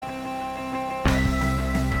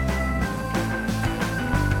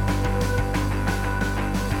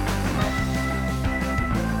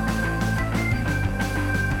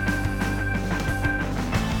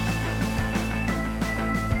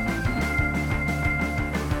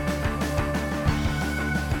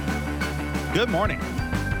Good morning.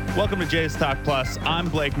 Welcome to Jays Talk Plus. I'm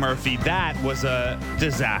Blake Murphy. That was a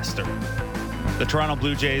disaster. The Toronto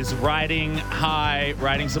Blue Jays riding high,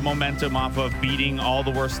 riding some momentum off of beating all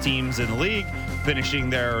the worst teams in the league, finishing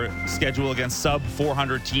their schedule against sub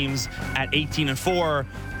 400 teams at 18-4.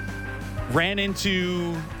 Ran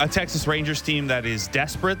into a Texas Rangers team that is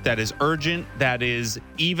desperate, that is urgent, that is,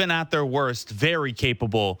 even at their worst, very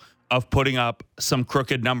capable of putting up some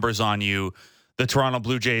crooked numbers on you. The Toronto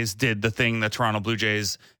Blue Jays did the thing the Toronto Blue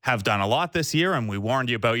Jays have done a lot this year, and we warned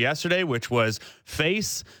you about yesterday, which was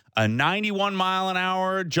face a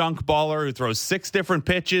 91-mile-an-hour junk baller who throws 6 different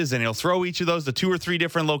pitches, and he'll throw each of those to 2 or 3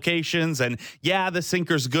 different locations. And yeah, the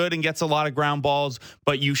sinker's good and gets a lot of ground balls,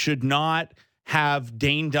 but you should not have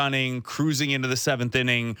Dane Dunning cruising into the 7th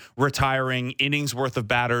inning, retiring innings worth of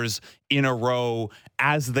batters in a row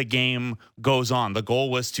as the game goes on. The goal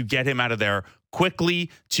was to get him out of there quickly,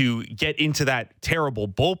 to get into that terrible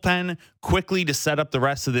bullpen quickly, to set up the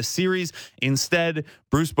rest of this series. Instead,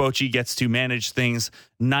 Bruce Bochy gets to manage things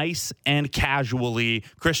nice and casually.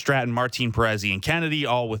 Chris Stratton, Martin Perez, Ian Kennedy,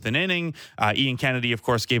 all with an inning. Ian Kennedy, of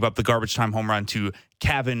course, gave up the garbage time home run to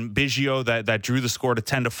Cavan Biggio that drew the score to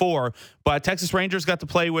 10-4. But Texas Rangers got to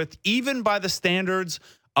play with, even by the standards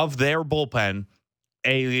of their bullpen,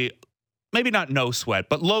 a maybe not no sweat,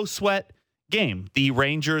 but low sweat game. The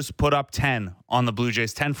Rangers put up 10 on the Blue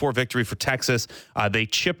Jays, 10-4 victory for Texas. They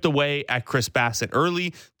chipped away at Chris Bassitt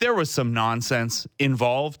early. There was some nonsense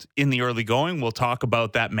involved in the early going. We'll talk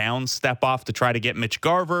about that mound step off to try to get Mitch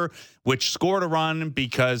Garver, which scored a run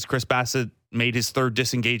because Chris Bassitt made his 3rd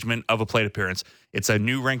disengagement of a plate appearance. It's a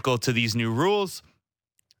new wrinkle to these new rules.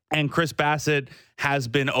 And Chris Bassitt has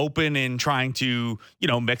been open in trying to,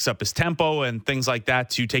 mix up his tempo and things like that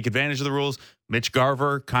to take advantage of the rules. Mitch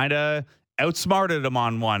Garver kind of outsmarted him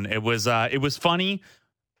on one. It was funny,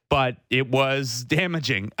 but it was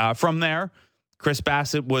damaging. From there, Chris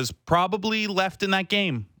Bassitt was probably left in that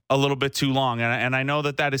game a little bit too long. And I know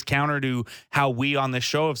that is counter to how we on this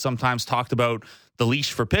show have sometimes talked about the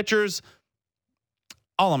leash for pitchers.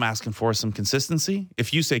 All I'm asking for is some consistency.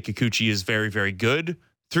 If you say Kikuchi is very, very good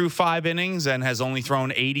through 5 innings and has only thrown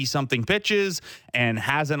 80-something pitches and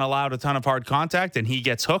hasn't allowed a ton of hard contact, and he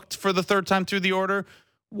gets hooked for the 3rd time through the order,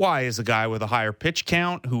 why is a guy with a higher pitch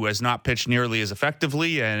count, who has not pitched nearly as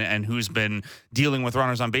effectively and who's been dealing with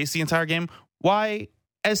runners on base the entire game, why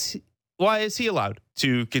is he allowed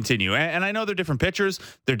to continue? And I know they're different pitchers,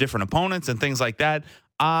 they're different opponents and things like that.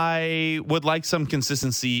 I would like some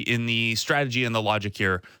consistency in the strategy and the logic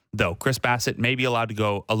here, though. Chris Bassitt may be allowed to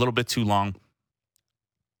go a little bit too long.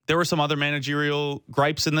 There were some other managerial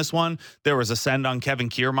gripes in this one. There was a send on Kevin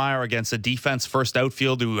Kiermaier against a defense first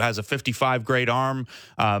outfield who has a 55 grade arm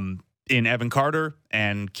in Evan Carter.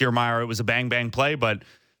 And Kiermaier, it was a bang-bang play, but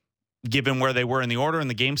given where they were in the order and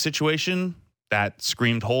the game situation, that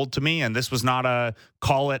screamed hold to me. And this was not a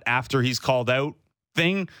call it after he's called out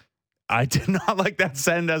thing. I did not like that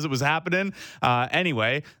send as it was happening.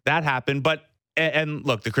 Anyway, that happened. But and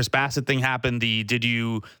look, the Chris Bassitt thing happened. Did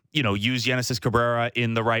you use Genesis Cabrera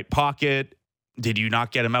in the right pocket? Did you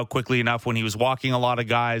not get him out quickly enough when he was walking a lot of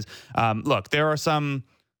guys? Look, there are some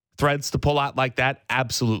threads to pull out like that.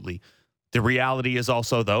 Absolutely. The reality is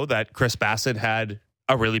also, though, that Chris Bassitt had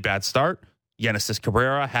a really bad start. Genesis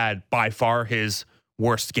Cabrera had by far his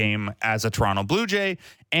worst game as a Toronto Blue Jay,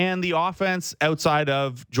 and the offense outside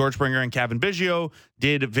of George Springer and Cavan Biggio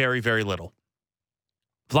did very, very little.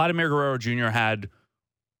 Vladimir Guerrero Jr. had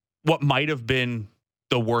what might have been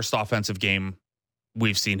the worst offensive game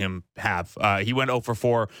we've seen him have. He went 0 for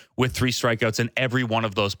 4 with 3 strikeouts, and every one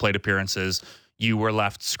of those plate appearances, you were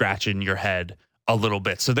left scratching your head a little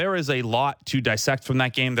bit. So there is a lot to dissect from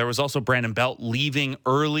that game. There was also Brandon Belt leaving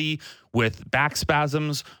early with back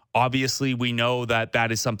spasms. Obviously, we know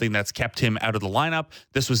that is something that's kept him out of the lineup.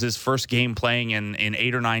 This was his first game playing in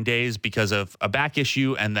 8 or 9 days because of a back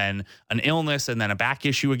issue and then an illness and then a back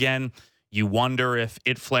issue again. You wonder if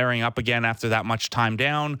it flaring up again after that much time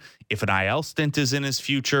down, if an IL stint is in his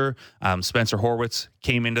future. Spencer Horwitz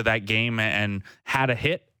came into that game and had a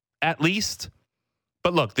hit at least.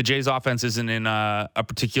 But look, the Jays offense isn't in a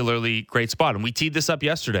particularly great spot. And we teed this up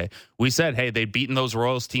yesterday. We said, hey, they'd beaten those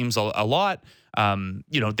Royals teams a lot.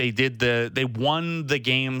 They won the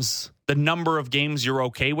games, the number of games you're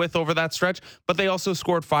okay with over that stretch, but they also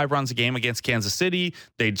scored 5 runs a game against Kansas City.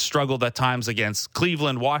 They'd struggled at times against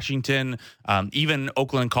Cleveland, Washington, even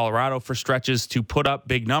Oakland, Colorado for stretches to put up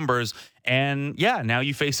big numbers. And yeah, now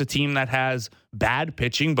you face a team that has bad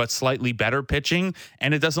pitching, but slightly better pitching,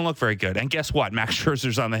 and it doesn't look very good. And guess what? Max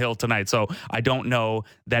Scherzer's on the hill tonight, so I don't know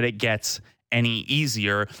that it gets any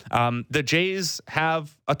easier. The Jays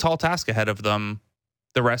have a tall task ahead of them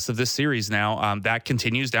the rest of this series now. That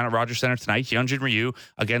continues down at Rogers Center tonight. Hyunjin Ryu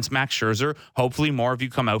against Max Scherzer. Hopefully more of you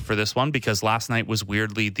come out for this one, because last night was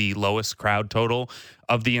weirdly the lowest crowd total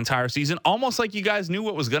of the entire season. Almost like you guys knew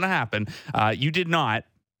what was going to happen. You did not.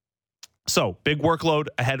 So big workload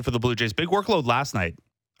ahead for the Blue Jays. Big workload last night.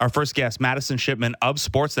 Our first guest, Madison Shipman of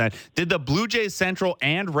Sportsnet, did the Blue Jays Central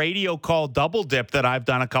and radio call double dip that I've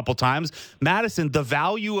done a couple times. Madison, the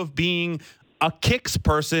value of being a kicks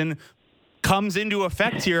person comes into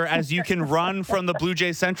effect here as you can run from the Blue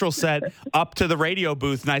Jays Central set up to the radio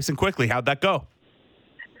booth nice and quickly. How'd that go?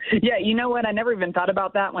 Yeah, you know what? I never even thought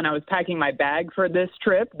about that when I was packing my bag for this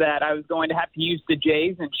trip, that I was going to have to use the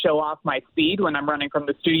Jays and show off my speed when I'm running from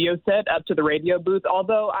the studio set up to the radio booth.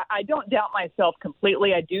 Although I don't doubt myself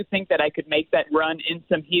completely. I do think that I could make that run in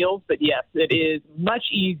some heels. But yes, it is much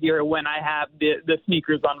easier when I have the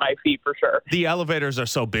sneakers on my feet for sure. The elevators are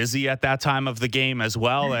so busy at that time of the game as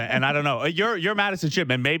well. And I don't know, you're Madison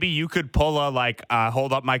Shipman. Maybe you could pull a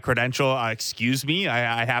hold up my credential. Excuse me,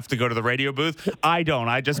 I have to go to the radio booth. I don't.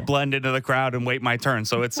 I just blend into the crowd and wait my turn.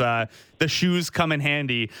 So it's the shoes come in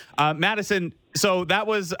handy. Madison, so that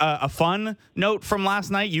was a fun note from last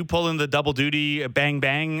night. You pulling the double duty, bang,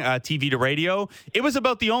 bang, TV to radio. It was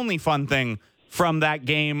about the only fun thing from that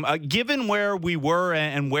game. Given where we were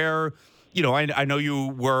and where, I know you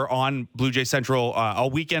were on Blue Jay Central all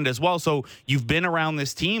weekend as well. So you've been around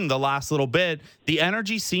this team the last little bit. The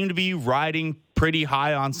energy seemed to be riding pretty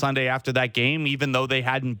high on Sunday after that game, even though they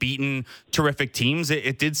hadn't beaten terrific teams.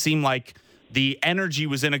 It did seem like the energy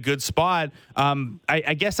was in a good spot.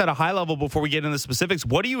 I guess at a high level, before we get into the specifics,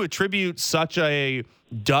 what do you attribute such a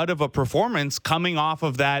dud of a performance coming off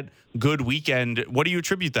of that good weekend? What do you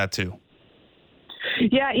attribute that to?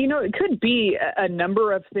 Yeah, it could be a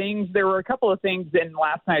number of things. There were a couple of things in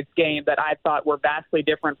last night's game that I thought were vastly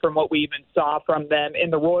different from what we even saw from them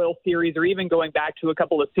in the Royals series, or even going back to a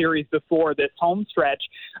couple of series before this home stretch.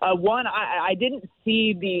 One, I didn't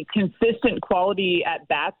see the consistent quality at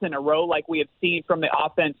bats in a row like we have seen from the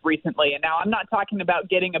offense recently. And now I'm not talking about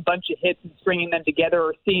getting a bunch of hits and stringing them together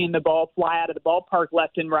or seeing the ball fly out of the ballpark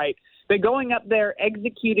left and right. But going up there,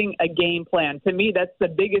 executing a game plan, to me, that's the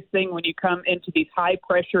biggest thing when you come into these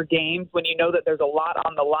high-pressure games, when you know that there's a lot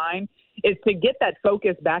on the line, is to get that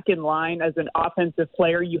focus back in line as an offensive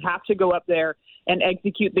player. You have to go up there and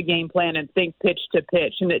execute the game plan and think pitch to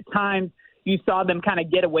pitch. And at times, you saw them kind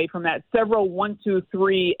of get away from that. Several 1, 2,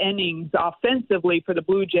 3 innings offensively for the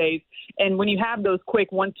Blue Jays. And when you have those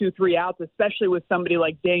quick 1, 2, 3 outs, especially with somebody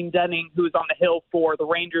like Dane Dunning, who was on the hill for the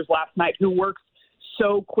Rangers last night, who works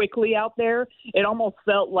so quickly out there, it almost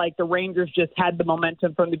felt like the Rangers just had the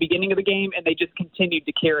momentum from the beginning of the game, and they just continued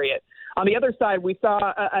to carry it. On the other side, we saw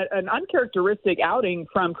an uncharacteristic outing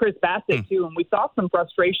from Chris Bassitt, too, and we saw some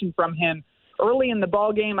frustration from him early in the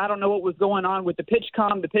ball game. I don't know what was going on with the pitch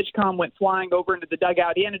comm. The pitch comm went flying over into the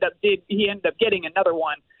dugout. He ended up getting another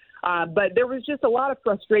one. But there was just a lot of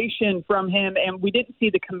frustration from him, and we didn't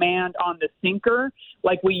see the command on the sinker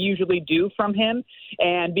like we usually do from him.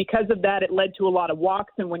 And because of that, it led to a lot of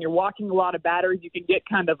walks. And when you're walking a lot of batters, you can get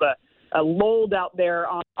kind of a lulled out there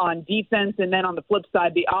on defense. And then on the flip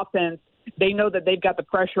side, the offense, they know that they've got the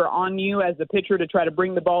pressure on you as the pitcher to try to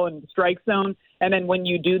bring the ball into the strike zone. And then when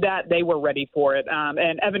you do that, they were ready for it.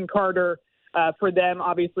 And Evan Carter, for them,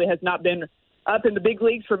 obviously has not been up in the big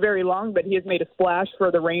leagues for very long, but he has made a splash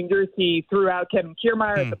for the Rangers. He threw out Kevin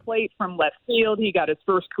Kiermaier at the plate from left field. He got his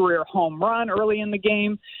first career home run early in the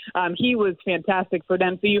game. He was fantastic for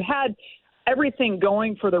them. So you had everything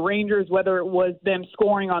going for the Rangers, whether it was them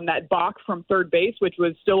scoring on that balk from third base, which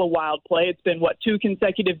was still a wild play. It's been, 2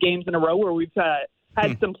 consecutive games in a row where we've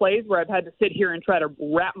had some plays where I've had to sit here and try to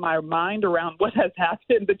wrap my mind around what has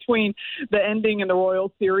happened between the ending in the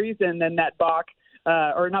Royals series and then that balk.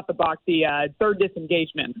 Or not the box, the third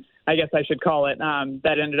disengagement, I guess I should call it,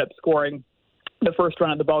 that ended up scoring the first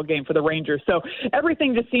run of the ball game for the Rangers. So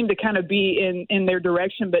everything just seemed to kind of be in their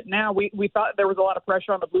direction. But now we thought there was a lot of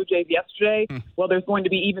pressure on the Blue Jays yesterday. Well, there's going to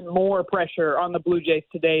be even more pressure on the Blue Jays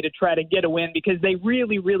today to try to get a win, because they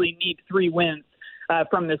really, really need 3 wins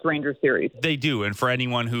from this Rangers series. They do. And for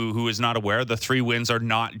anyone who is not aware, the 3 wins are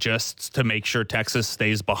not just to make sure Texas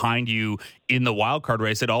stays behind you in the wild card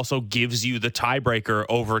race. It also gives you the tiebreaker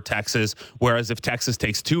over Texas. Whereas if Texas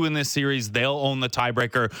takes 2 in this series, they'll own the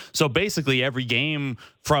tiebreaker. So basically every game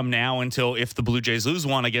from now until if the Blue Jays lose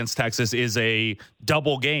one against Texas is a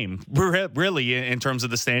double game, really, in terms of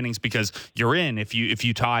the standings, because you're in if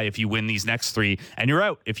you tie, if you win these next 3, and you're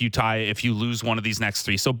out if you tie, if you lose one of these next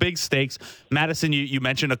 3. So big stakes. Madison, you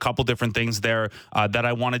mentioned a couple different things there that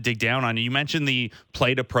I want to dig down on. You mentioned the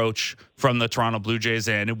plate approach from the Toronto Blue Jays,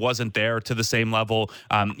 and it wasn't there to the same level.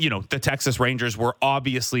 The Texas Rangers were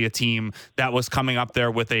obviously a team that was coming up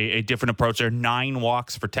there with a different approach. There are 9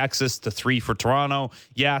 walks for Texas to 3 for Toronto.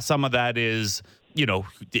 Yeah, some of that is,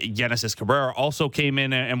 Genesis Cabrera also came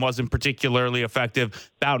in and wasn't particularly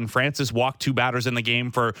effective. Bowden Francis walked 2 batters in the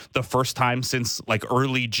game for the first time since like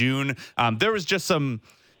early June. There was just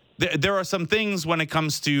there are some things when it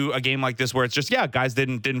comes to a game like this where it's just, guys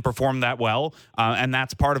didn't perform that well, and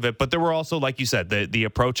that's part of it. But there were also, like you said, the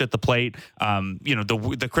approach at the plate,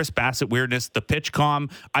 the Chris Bassitt weirdness, the pitch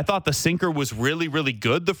calm. I thought the sinker was really, really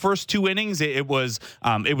good the first 2 innings. It was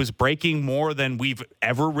breaking more than we've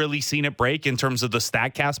ever really seen it break in terms of the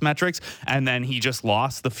StatCast metrics, and then he just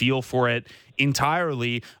lost the feel for it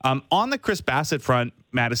entirely. On the Chris Bassitt front,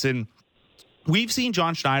 Madison, we've seen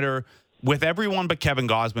John Schneider, with everyone but Kevin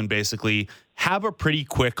Gausman, basically have a pretty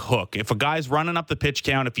quick hook. If a guy's running up the pitch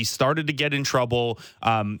count, if he started to get in trouble,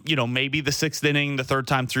 maybe the 6th inning, the 3rd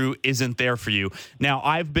time through isn't there for you. Now,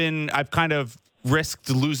 I've kind of risked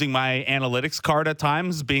losing my analytics card at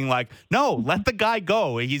times, being like, no, let the guy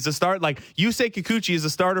go. He's a start. Like, Yusei Kikuchi is a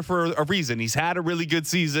starter for a reason. He's had a really good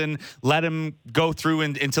season. Let him go through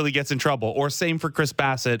until he gets in trouble. Or same for Chris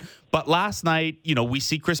Bassitt. But last night, we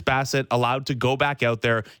see Chris Bassitt allowed to go back out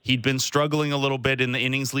there. He'd been struggling a little bit in the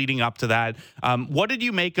innings leading up to that. What did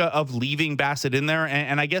you make of leaving Bassitt in there?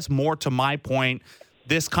 And I guess more to my point,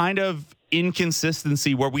 this kind of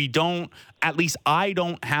inconsistency where at least I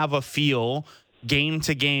don't have a feel game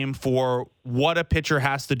to game for what a pitcher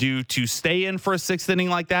has to do to stay in for a 6th inning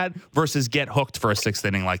like that versus get hooked for a 6th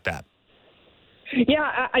inning like that.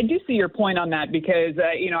 Yeah, I do see your point on that because,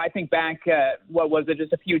 I think back,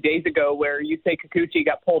 just a few days ago where Yusei Kikuchi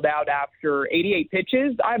got pulled out after 88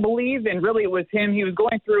 pitches, I believe, and really it was him. He was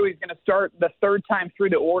going through, he's going to start the 3rd time through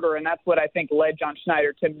the order, and that's what I think led John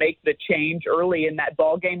Schneider to make the change early in that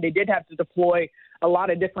ball game. They did have to deploy a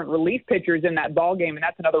lot of different relief pitchers in that ball game, and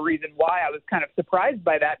that's another reason why I was kind of surprised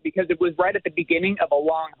by that because it was right at the beginning of a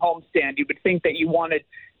long homestand. You would think that you wanted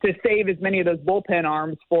to save as many of those bullpen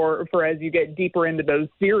arms for as you get deeper into those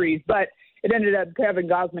series, but it ended up Kevin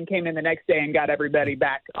Gausman came in the next day and got everybody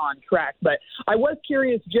back on track. But I was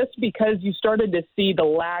curious just because you started to see the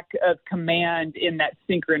lack of command in that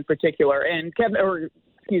sinker in particular, and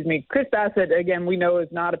Chris Bassitt, again, we know is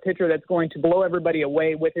not a pitcher that's going to blow everybody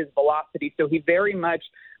away with his velocity. So he very much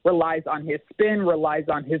relies on his spin, relies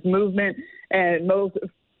on his movement, and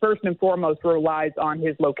first and foremost relies on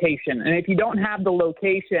his location. And if you don't have the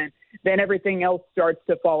location, then everything else starts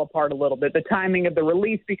to fall apart a little bit. The timing of the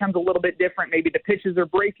release becomes a little bit different. Maybe the pitches are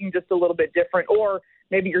breaking just a little bit different, or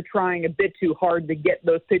maybe you're trying a bit too hard to get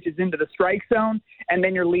those pitches into the strike zone, and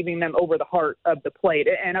then you're leaving them over the heart of the plate.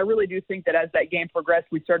 And I really do think that as that game progressed,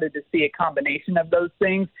 we started to see a combination of those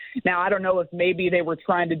things. Now, I don't know if maybe they were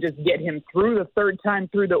trying to just get him through the 3rd time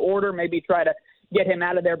through the order, maybe try to get him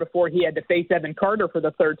out of there before he had to face Evan Carter for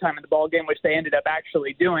the 3rd time in the ballgame, which they ended up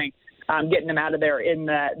actually doing, getting him out of there in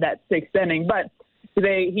that 6th inning. But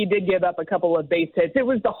he did give up a couple of base hits. It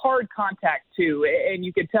was the hard contact, too, and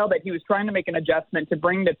you could tell that he was trying to make an adjustment to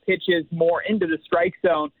bring the pitches more into the strike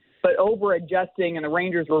zone, but over-adjusting, and the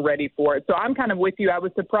Rangers were ready for it. So I'm kind of with you. I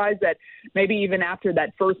was surprised that maybe even after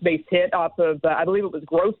that first base hit off of, I believe it was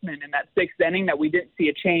Grossman in that 6th inning, that we didn't see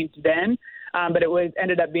a change then. But it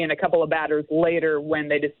ended up being a couple of batters later when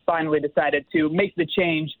they just finally decided to make the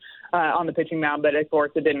change on the pitching mound. But, of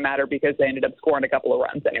course, it didn't matter because they ended up scoring a couple of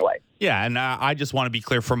runs anyway. Yeah, and I just want to be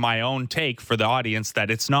clear from my own take for the audience that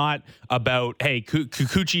it's not about, hey,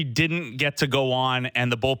 Kikuchi didn't get to go on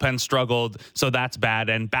and the bullpen struggled, so that's bad.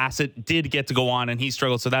 And Bassitt did get to go on and he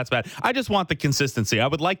struggled, so that's bad. I just want the consistency. I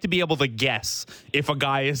would like to be able to guess if a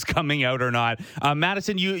guy is coming out or not.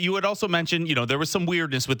 Madison, you had also mentioned, there was some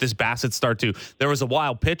weirdness with this Bassitt start too. There was a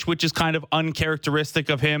wild pitch, which is kind of uncharacteristic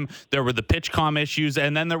of him. There were the pitch comm issues,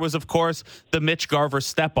 and then there was, of course, the Mitch Garver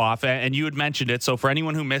step off, and you had mentioned it. So for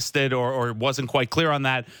anyone who missed it or wasn't quite clear on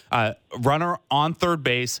that, runner on 3rd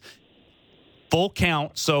base, full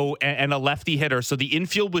count, and a lefty hitter. So the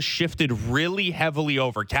infield was shifted really heavily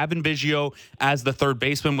over. Cavan Biggio, as the 3rd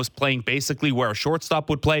baseman, was playing basically where a shortstop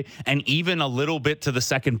would play, and even a little bit to the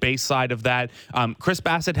second base side of that. Chris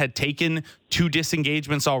Bassitt had taken 2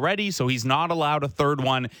 disengagements already, so he's not allowed a 3rd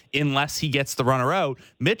one unless he gets the runner out.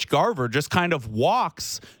 Mitch Garver just kind of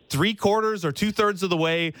walks 3/4 or 2/3 of the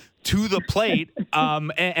way to the plate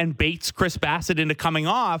and baits Chris Bassitt into coming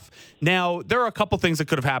off. Now, there are a couple things that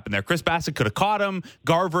could have happened there. Chris Bassitt could have caught him.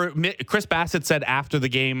 Chris Bassitt said after the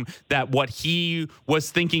game that what he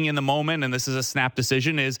was thinking in the moment, and this is a snap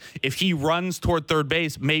decision, is if he runs toward third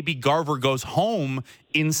base, maybe Garver goes home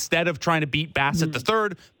instead of trying to beat Bassitt to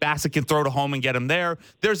third. Bassitt can throw to home and get him there.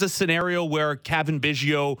 There's a scenario where Cavan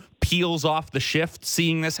Biggio peels off the shift,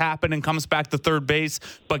 seeing this happen, and comes back to third base.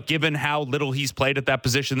 But given how little he's played at that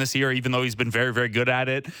position this year, even though he's been very, very good at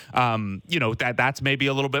it, that's maybe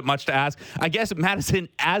a little bit much to ask. I guess, Madison,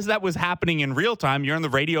 as that was happening in real time, you're in the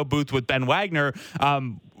radio booth with Ben Wagner.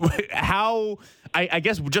 I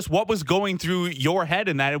guess just what was going through your head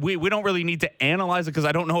in that? We don't really need to analyze it because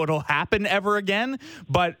I don't know it'll happen ever again.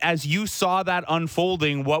 But as you saw that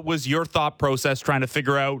unfolding, what was your thought process trying to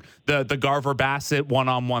figure out the Garver Bassitt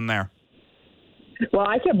one-on-one there? Well,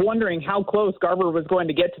 I kept wondering how close Garver was going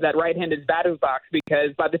to get to that right-handed batter's box,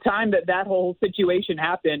 because by the time that whole situation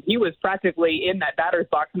happened, he was practically in that batter's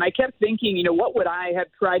box. And I kept thinking, what would I have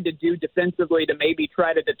tried to do defensively to maybe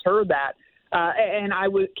try to deter that? And I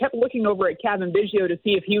kept looking over at Cavan Biggio to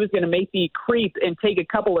see if he was going to make the creep and take a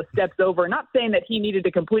couple of steps over. Not saying that he needed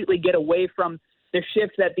to completely get away from the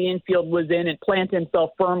shift that the infield was in and plant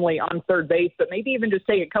himself firmly on third base, but maybe even just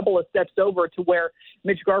take a couple of steps over to where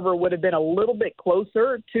Mitch Garver would have been a little bit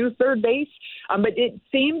closer to third base. But it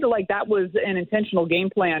seemed like that was an intentional game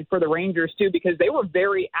plan for the Rangers, too, because they were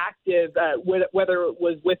very active, whether it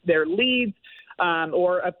was with their leads,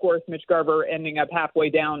 or, of course, Mitch Garver ending up halfway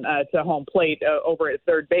down to home plate over at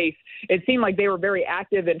third base. It seemed like they were very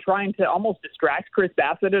active in trying to almost distract Chris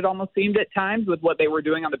Bassitt, it almost seemed at times, with what they were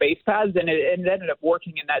doing on the base paths, and it ended up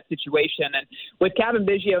working in that situation. And with Cavan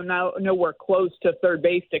Biggio nowhere close to third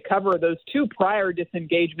base to cover, those two prior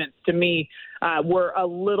disengagements to me were a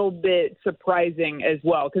little bit surprising as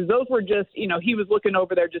well, because those were just, he was looking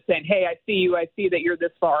over there just saying, hey, I see you, I see that you're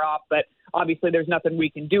this far off, but obviously there's nothing we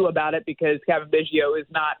can do about it because Cavan Biggio is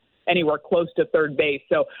not anywhere close to third base.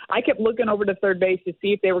 So I kept looking over to third base to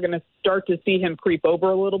see if they were going to start to see him creep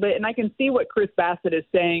over a little bit. And I can see what Chris Bassitt is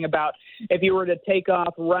saying about if you were to take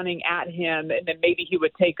off running at him, and then maybe he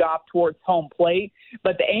would take off towards home plate.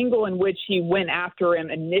 But the angle in which he went after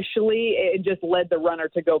him initially, it just led the runner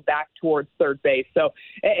to go back towards third base. So,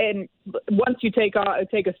 and once you take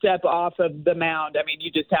a step off of the mound, I mean,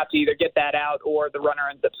 you just have to either get that out or the runner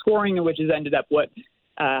ends up scoring, which has ended up what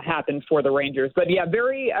happened for the Rangers. But yeah,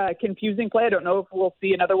 very confusing play. I don't know if we'll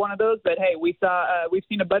see another one of those, but hey, we've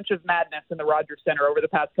seen a bunch of madness in the Rogers Center over the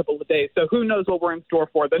past couple of days. So who knows what we're in store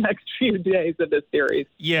for the next few days of this series.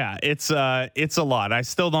 Yeah, it's a lot. I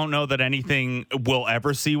still don't know that anything we'll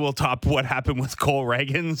ever see will top what happened with Cole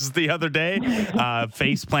Reagans the other day,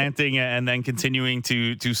 face planting and then continuing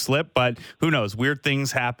to slip. But who knows? Weird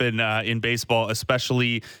things happen in baseball,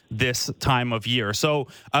 especially this time of year. So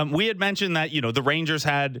we had mentioned that, the Rangers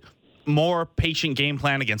had more patient game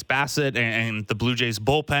plan against Bassitt and the Blue Jays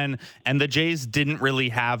bullpen, and the Jays didn't really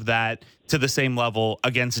have that to the same level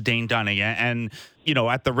against Dane Dunning. And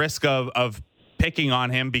at the risk of picking on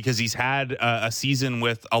him because he's had a season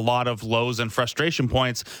with a lot of lows and frustration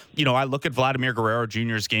points, I look at Vladimir Guerrero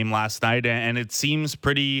Jr.'s game last night, and it seems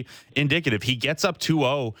pretty indicative. He gets up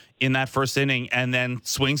 2-0 in that first inning and then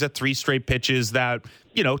swings at 3 straight pitches that,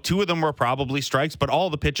 2 of them were probably strikes, but all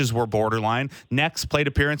the pitches were borderline. Next plate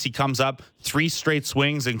appearance, he comes up 3 straight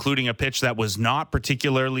swings, including a pitch that was not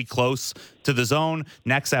particularly close to the zone.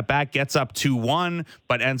 Next at bat, gets up 2-1,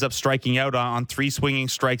 but ends up striking out on 3 swinging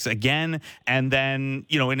strikes again. And then,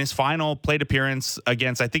 in his final plate appearance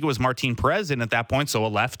against, I think it was Martin Perez in at that point, so a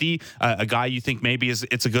lefty, a guy you think maybe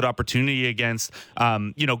it's a good opportunity against,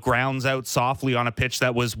 grounds out softly on a pitch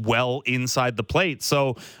that was well inside the plate.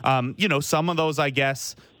 So, some of those, I guess,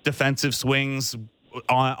 defensive swings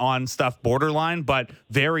on stuff borderline, but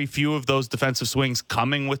very few of those defensive swings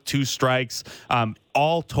coming with 2 strikes.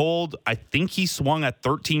 All told, I think he swung at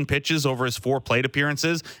 13 pitches over his 4 plate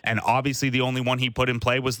appearances, and obviously the only one he put in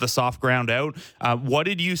play was the soft ground out. What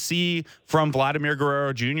did you see from Vladimir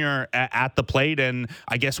Guerrero Jr. at the plate, and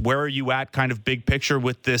I guess where are you at kind of big picture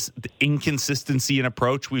with this inconsistency in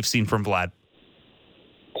approach we've seen from Vlad?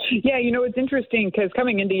 Yeah, it's interesting because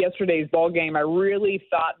coming into yesterday's ball game, I really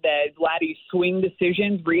thought that Vladdy's swing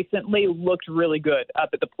decisions recently looked really good up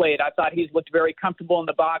at the plate. I thought he's looked very comfortable in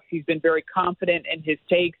the box. He's been very confident in his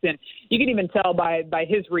takes, and you can even tell by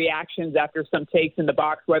his reactions after some takes in the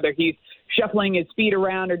box, whether he's shuffling his feet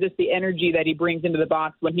around or just the energy that he brings into the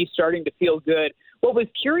box when he's starting to feel good What was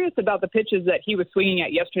curious about the pitches that he was swinging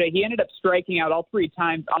at yesterday, he ended up striking out all 3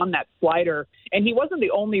 times on that slider. And he wasn't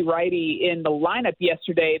the only righty in the lineup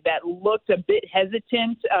yesterday that looked a bit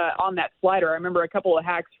hesitant on that slider. I remember a couple of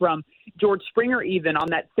hacks from George Springer even on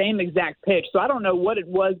that same exact pitch. So I don't know what it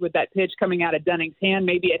was with that pitch coming out of Dunning's hand.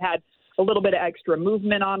 Maybe it had a little bit of extra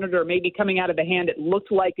movement on it, or maybe coming out of the hand, it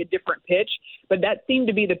looked like a different pitch. But that seemed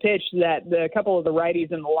to be the pitch that the couple of the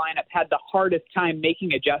righties in the lineup had the hardest time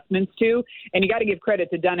making adjustments to. And you got to give credit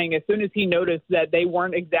to Dunning. As soon as he noticed that they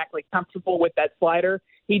weren't exactly comfortable with that slider,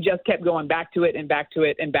 he just kept going back to it and back to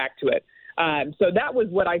it and back to it. So that was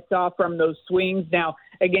what I saw from those swings. Now,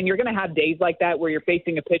 again, you're going to have days like that where you're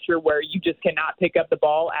facing a pitcher where you just cannot pick up the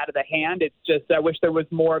ball out of the hand. It's just, I wish there was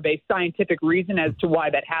more of a scientific reason as to why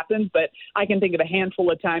that happens. But I can think of a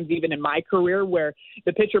handful of times, even in my career, where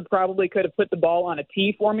the pitcher probably could have put the ball on a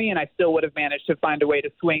tee for me and I still would have managed to find a way to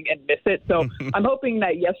swing and miss it. So I'm hoping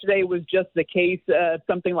that yesterday was just the case,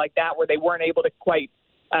 something like that, where they weren't able to quite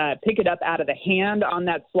pick it up out of the hand on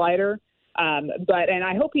that slider. And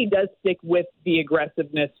I hope he does stick with the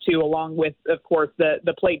aggressiveness too, along with, of course,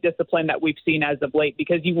 the plate discipline that we've seen as of late,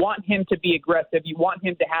 because you want him to be aggressive. You want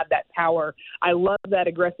him to have that power. I love that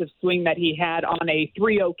aggressive swing that he had on a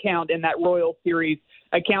 3-0 count in that Royal Series,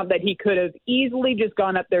 a count that he could have easily just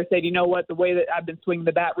gone up there and said, you know what, the way that I've been swinging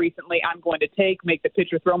the bat recently, I'm going to make the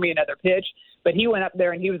pitcher throw me another pitch. But he went up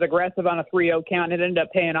there and he was aggressive on a 3-0 count. It ended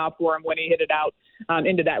up paying off for him when he hit it out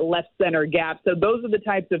into that left center gap. So those are the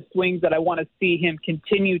types of swings that I want to see him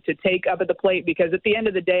continue to take up at the plate, because at the end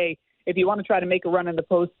of the day, if you want to try to make a run in the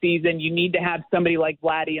postseason, you need to have somebody like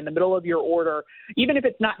Vladdy in the middle of your order, even if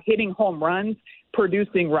it's not hitting home runs,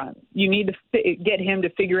 producing runs. You need to get him to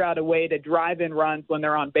figure out a way to drive in runs when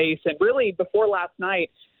they're on base. And really, before last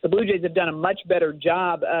night, the Blue Jays have done a much better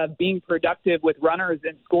job of being productive with runners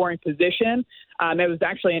in scoring position. It was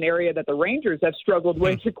actually an area that the Rangers have struggled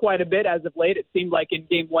with quite a bit as of late. It seemed like in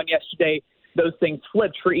Game 1 yesterday, those things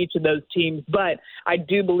flipped for each of those teams. But I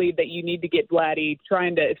do believe that you need to get Vladdy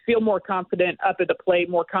trying to feel more confident up at the plate,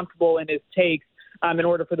 more comfortable in his takes, in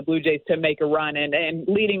order for the Blue Jays to make a run. And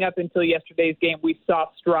leading up until yesterday's game, we saw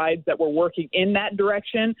strides that were working in that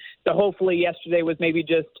direction. So hopefully yesterday was maybe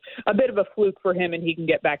just a bit of a fluke for him and he can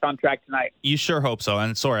get back on track tonight. You sure hope so.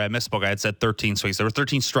 And sorry, I misspoke. I had said 13 swings. There were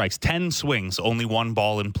 13 strikes, 10 swings, only 1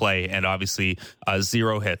 ball in play, and obviously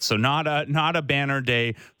 0 hits. So not a banner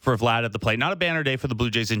day for Vlad at the plate. Not a banner day for the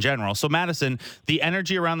Blue Jays in general. So Madison, the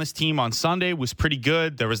energy around this team on Sunday was pretty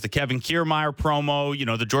good. There was the Kevin Kiermaier promo,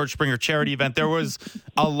 the George Springer charity event. There was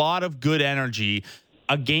a lot of good energy.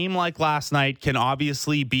 A game like last night can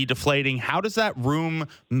obviously be deflating. How does that room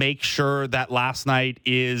make sure that last night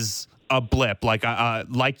is a blip? Like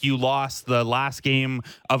you lost the last game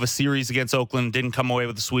of a series against Oakland, didn't come away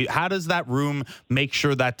with a sweep. How does that room make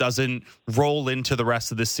sure that doesn't roll into the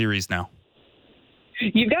rest of this series now?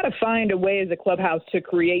 You've got to find a way as a clubhouse to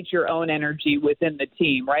create your own energy within the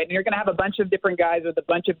team, right? And you're going to have a bunch of different guys with a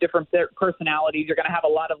bunch of different personalities. You're going to have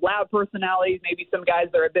a lot of loud personalities, maybe some guys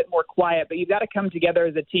that are a bit more quiet, but you've got to come together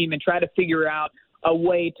as a team and try to figure out a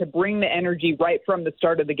way to bring the energy right from the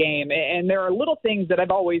start of the game. And there are little things that I've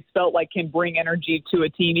always felt like can bring energy to a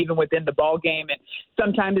team, even within the ball game. And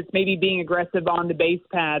sometimes it's maybe being aggressive on the base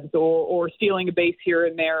paths or stealing a base here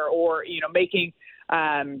and there, or, making,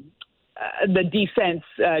 the defense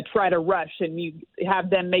try to rush and you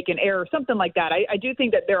have them make an error, something like that. I do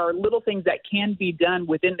think that there are little things that can be done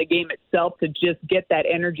within the game itself to just get that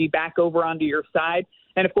energy back over onto your side.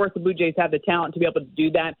 And, of course, the Blue Jays have the talent to be able to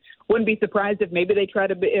do that. Wouldn't be surprised if maybe they try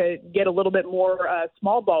to get a little bit more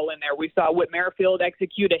small ball in there. We saw Whit Merrifield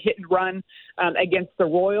execute a hit and run against the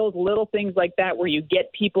Royals, little things like that where you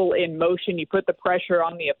get people in motion, you put the pressure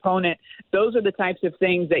on the opponent. Those are the types of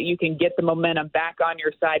things that you can get the momentum back on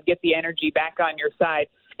your side, get the energy back on your side.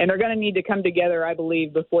 And they're going to need to come together, I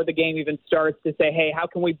believe, before the game even starts to say, hey, how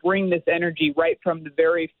can we bring this energy right from the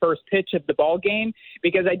very first pitch of the ball game?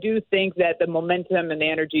 Because I do think that the momentum and the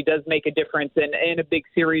energy does make a difference in a big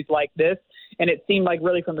series like this. And it seemed like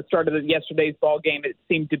really from the start of yesterday's ball game, it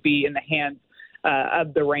seemed to be in the hands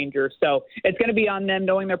of the Rangers. So it's going to be on them,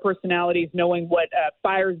 knowing their personalities, knowing what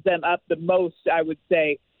fires them up the most, I would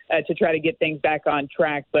say, to try to get things back on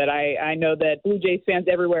track. But I know that Blue Jays fans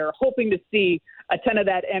everywhere are hoping to see a ton of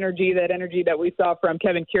that energy that we saw from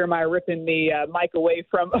Kevin Kiermaier ripping the mic away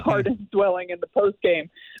from Harden's dwelling in the postgame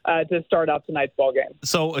to start off tonight's ball game.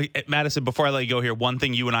 So, Madison, before I let you go here, one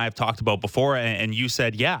thing you and I have talked about before, and you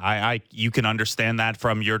said, you can understand that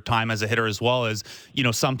from your time as a hitter as well, as,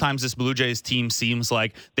 sometimes this Blue Jays team seems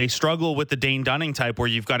like they struggle with the Dane Dunning type where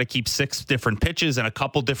you've got to keep 6 different pitches and a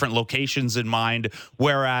couple different locations in mind,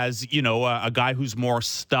 whereas, a guy who's more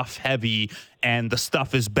stuff heavy and the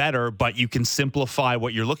stuff is better, but you can simplify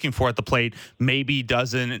what you're looking for at the plate, maybe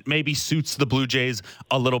suits the Blue Jays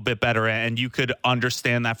a little bit better, and you could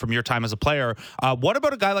understand that from your time as a player. What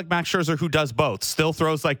about a guy like Max Scherzer who does both, still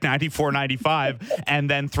throws like 94, 95, and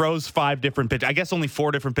then throws 5 different pitches? I guess only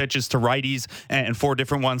 4 different pitches to righties and 4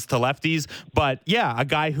 different ones to lefties. But yeah, a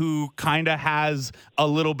guy who kind of has a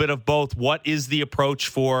little bit of both. What is the approach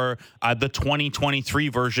for the 2023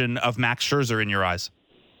 version of Max Scherzer in your eyes?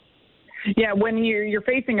 Yeah, when you're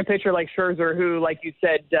facing a pitcher like Scherzer, who, like you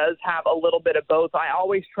said, does have a little bit of both, I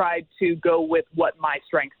always tried to go with what my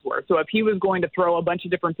strengths were. So if he was going to throw a bunch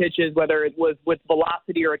of different pitches, whether it was with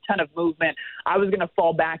velocity or a ton of movement, I was going to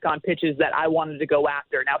fall back on pitches that I wanted to go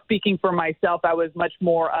after. Now, speaking for myself, I was much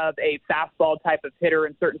more of a fastball type of hitter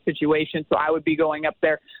in certain situations, so I would be going up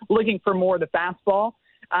there looking for more of the fastball.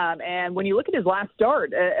 And when you look at his last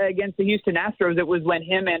start against the Houston Astros, it was when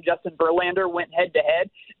him and Justin Verlander went head-to-head.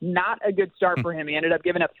 Not a good start for him. He ended up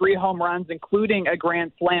giving up 3 home runs, including a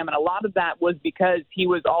grand slam, and a lot of that was because he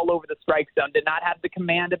was all over the strike zone, did not have the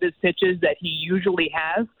command of his pitches that he usually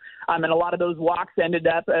has, and a lot of those walks ended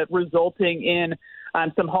up resulting in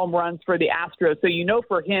some home runs for the Astros. So you know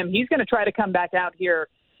for him, he's going to try to come back out here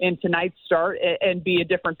in tonight's start and be a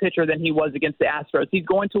different pitcher than he was against the Astros. He's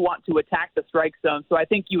going to want to attack the strike zone. So I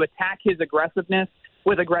think you attack his aggressiveness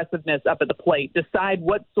with aggressiveness up at the plate. Decide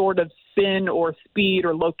what sort of spin or speed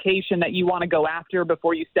or location that you want to go after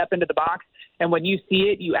before you step into the box. And when you see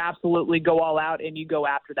it, you absolutely go all out and you go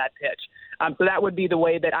after that pitch. So that would be the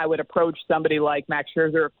way that I would approach somebody like Max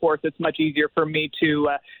Scherzer. Of course, it's much easier for me to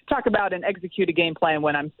talk about and execute a game plan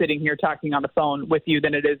when I'm sitting here talking on the phone with you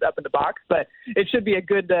than it is up in the box. But it should be a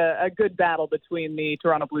good battle between the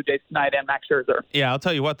Toronto Blue Jays tonight and Max Scherzer. Yeah, I'll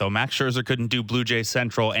tell you what, though. Max Scherzer couldn't do Blue Jays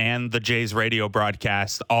Central and the Jays radio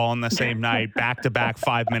broadcast all on the same night, back-to-back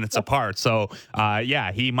 5 minutes apart. So,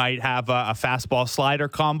 yeah, he might have a fastball slider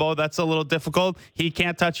combo that's a little difficult. He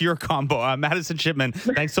can't touch your combo. Madison Shipman,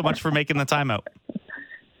 thanks so much for making the timeout.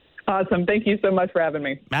 Awesome. Thank you so much for having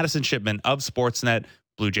me. Madison Shipman of Sportsnet,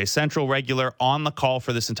 Blue Jay Central regular, on the call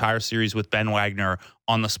for this entire series with Ben Wagner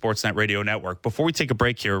on the Sportsnet Radio Network. Before we take a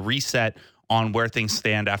break here, reset on where things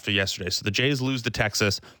stand after yesterday. So the Jays lose to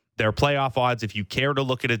Texas. Their playoff odds, if you care to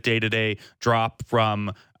look at it day-to-day, drop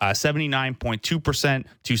from 79.2%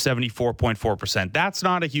 to 74.4%. That's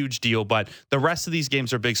not a huge deal, but the rest of these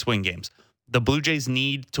games are big swing games. The Blue Jays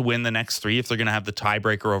need to win the next 3 if they're going to have the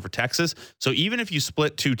tiebreaker over Texas. So even if you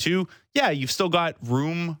split 2-2, yeah, you've still got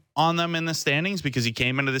room on them in the standings because you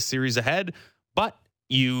came into this series ahead, but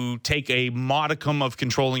you take a modicum of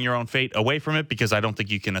controlling your own fate away from it because I don't think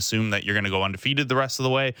you can assume that you're going to go undefeated the rest of the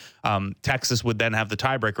way. Texas would then have the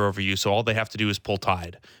tiebreaker over you, so all they have to do is pull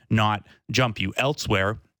tide, not jump you.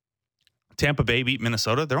 Elsewhere, Tampa Bay beat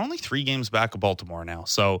Minnesota. They're only 3 games back of Baltimore now.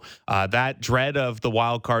 So that dread of the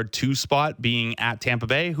wild card 2 spot being at Tampa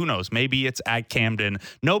Bay, who knows? Maybe it's at Camden.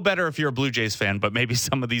 No better if you're a Blue Jays fan, but maybe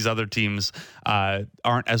some of these other teams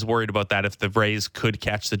aren't as worried about that if the Rays could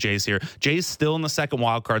catch the Jays here. Jays still in the second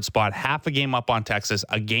wild card spot, half a game up on Texas,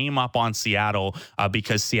 a game up on Seattle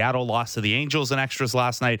because Seattle lost to the Angels in extras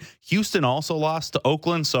last night. Houston also lost to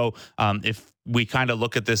Oakland. So if we kind of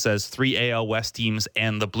look at this as 3 AL West teams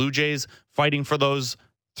and the Blue Jays fighting for those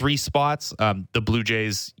 3 spots. The Blue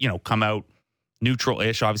Jays, come out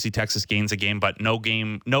neutral-ish. Obviously, Texas gains a game, but no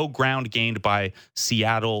ground gained by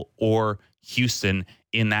Seattle or Houston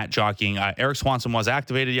in that jockeying. Eric Swanson was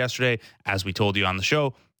activated yesterday, as we told you on the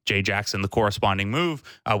show. Jay Jackson, the corresponding move.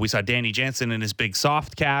 We saw Danny Jansen in his big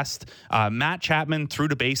soft cast. Matt Chapman threw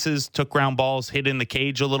the bases, took ground balls, hit in the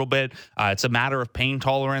cage a little bit. It's a matter of pain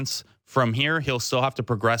tolerance. From here, he'll still have to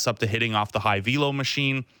progress up to hitting off the high velo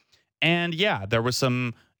machine. And yeah, there was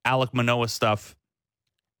some Alek Manoah stuff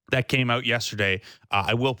that came out yesterday.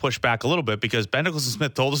 I will push back a little bit because Ben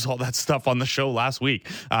Nicholson-Smith told us all that stuff on the show last week.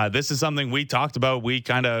 This is something we talked about. We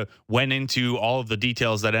kind of went into all of the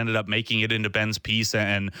details that ended up making it into Ben's piece,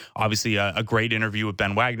 and obviously a great interview with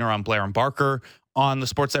Ben Wagner on Blair and Barker on the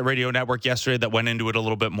Sportsnet Radio Network yesterday that went into it a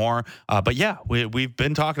little bit more. But yeah, we've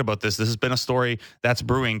been talking about this. This has been a story that's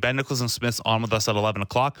brewing. Ben Nicholson-Smith's on with us at 11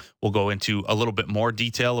 o'clock. We'll go into a little bit more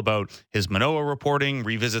detail about his Manoah reporting,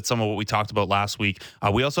 revisit some of what we talked about last week.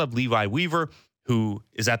 We also have Levi Weaver, who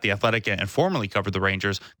is at The Athletic and formerly covered the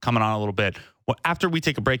Rangers, coming on a little bit. Well, after we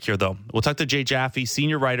take a break here, though, we'll talk to Jay Jaffe,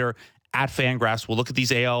 senior writer at Fangraphs. We'll look at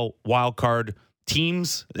these AL wildcard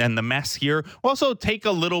teams and the mess here. We'll also take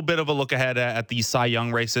a little bit of a look ahead at these Cy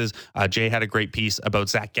Young races. Jay had a great piece about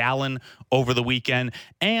Zach Gallen over the weekend,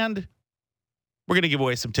 and we're going to give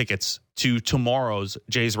away some tickets to tomorrow's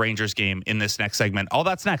Jays-Rangers game in this next segment. All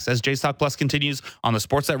that's next as Jays Talk Plus continues on the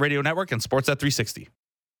Sportsnet Radio Network and Sportsnet 360.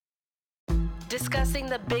 discussing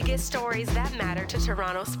the biggest stories that matter to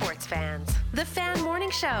Toronto sports fans. The Fan Morning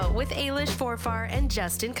Show with Ailish Forfar and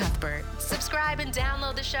Justin Cuthbert. Subscribe and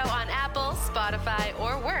download the show on Apple, Spotify,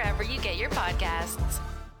 or wherever you get your podcasts.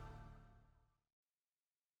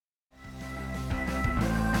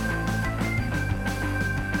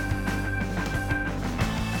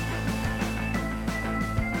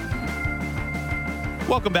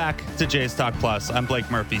 Welcome back to Jays Talk Plus. I'm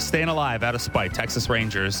Blake Murphy, staying alive out of spite. Texas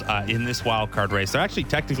Rangers in this wild card race. They're actually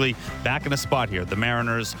technically back in a spot here. The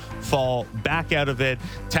Mariners fall back out of it.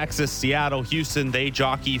 Texas, Seattle, Houston, they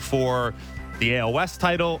jockey for the AL West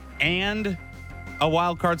title and a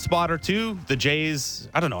wild card spot or two. The Jays,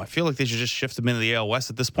 I don't know. I feel like they should just shift them into the AL West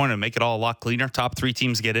at this point and make it all a lot cleaner. Top three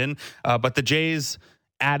teams get in. But the Jays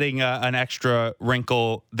adding an extra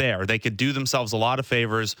wrinkle there. They could do themselves a lot of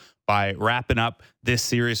favors by wrapping up this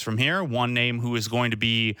series from here. One name who is going to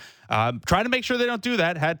be trying to make sure they don't do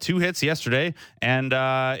that, had 2 hits yesterday, and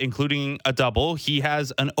including a double. He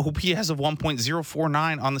has an OPS of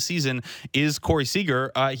 1.049 on the season, is Corey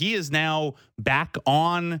Seager. He is now back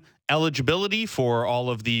on eligibility for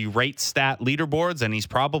all of the rate stat leaderboards, and he's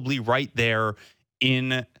probably right there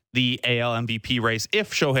in the AL MVP race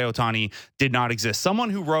if Shohei Ohtani did not exist. Someone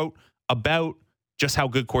who wrote about just how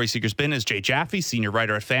good Corey Seager's been is Jay Jaffe, senior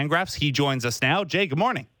writer at Fangraphs. He joins us now. Jay, good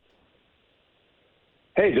morning.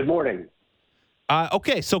 Hey, good morning.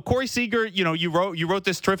 Okay, so Corey Seager, you wrote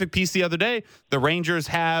this terrific piece the other day. The Rangers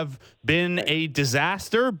have been a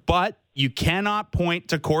disaster, but you cannot point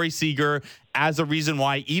to Corey Seager as a reason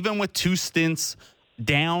why, even with 2 stints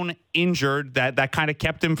down injured, that kind of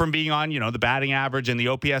kept him from being on, the batting average and the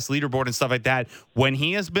OPS leaderboard and stuff like that. When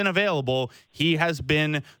he has been available, he has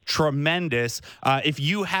been tremendous. If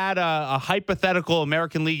you had a hypothetical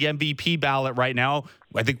American League MVP ballot right now,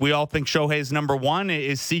 I think we all think Shohei's number 1.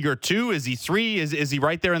 Is Seager 2? Is he 3? Is he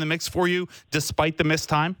right there in the mix for you despite the missed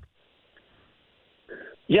time?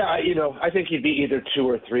 Yeah, I think he'd be either 2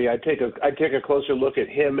 or 3. I'd take a closer look at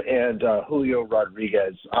him and Julio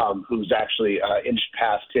Rodriguez, who's actually inched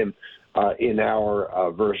past him in our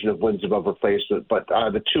version of wins above replacement. But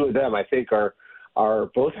the 2 of them, I think, are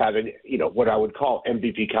both having what I would call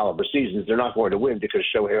MVP caliber seasons. They're not going to win because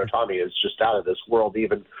Shohei Ohtani is just out of this world,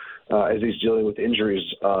 even as he's dealing with injuries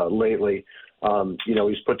lately.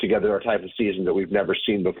 He's put together a type of season that we've never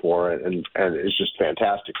seen before, and it's just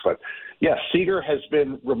fantastic. But yeah, Seager has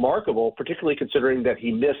been remarkable, particularly considering that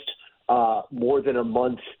he missed more than a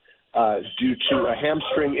month due to a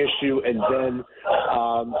hamstring issue, and then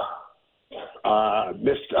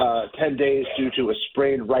missed 10 days due to a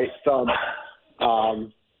sprained right thumb.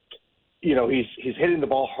 He's hitting the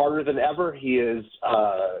ball harder than ever. He is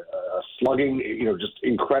slugging, just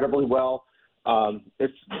incredibly well.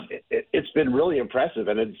 It's been really impressive,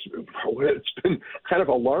 and it's been kind of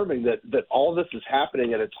alarming that all this is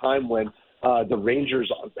happening at a time when the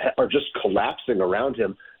Rangers are just collapsing around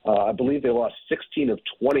him. I believe they lost 16 of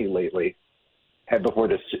 20 lately before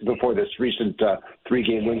this recent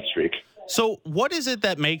 3-game win streak. So what is it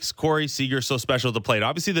that makes Corey Seager so special at the plate?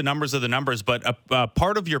 Obviously, the numbers are the numbers, but a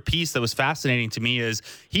part of your piece that was fascinating to me is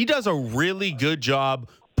he does a really good job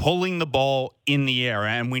pulling the ball in the air.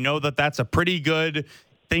 And we know that that's a pretty good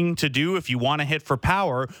thing to do if you want to hit for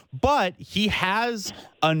power, but he has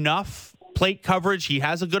enough plate coverage. He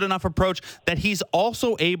has a good enough approach that he's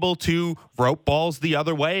also able to rope balls the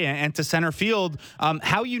other way and to center field.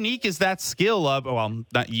 How unique is that skill of,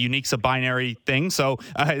 not unique's a binary thing, so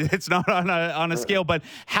it's not on a scale, but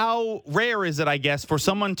how rare is it, I guess, for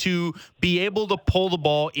someone to be able to pull the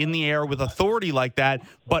ball in the air with authority like that,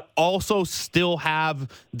 but also still have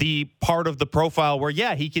the part of the profile where,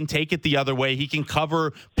 yeah, he can take it the other way. He can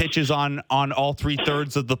cover pitches on all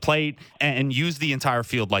 3/3 of the plate and use the entire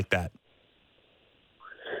field like that.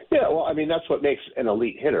 Yeah, well, I mean, that's what makes an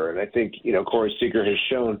elite hitter. And I think, Corey Seager has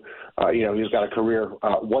shown, he's got a career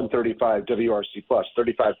 135 WRC plus,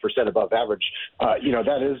 35% above average.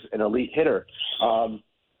 That is an elite hitter.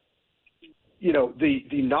 The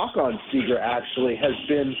knock on Seager actually has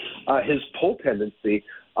been his pull tendency.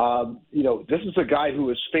 This is a guy who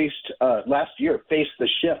was last year faced the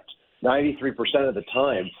shift 93% of the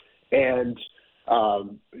time. And,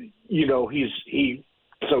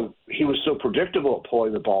 he was so predictable at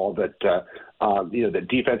pulling the ball that that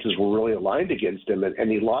defenses were really aligned against him,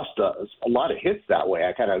 and he lost a lot of hits that way.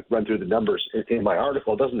 I kind of run through the numbers in my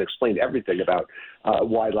article. It doesn't explain everything about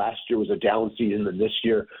why last year was a down season and this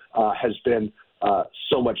year has been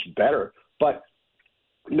so much better. But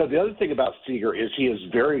the other thing about Seager is he is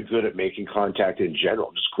very good at making contact in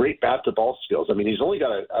general. Just great bat-to-ball skills. I mean, he's only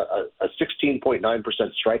got a 16.9%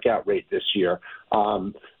 strikeout rate this year.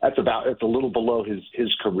 It's a little below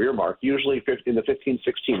his career mark, usually in the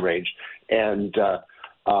 15-16 range. And,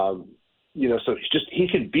 so he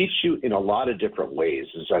can beat you in a lot of different ways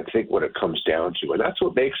is I think what it comes down to. And that's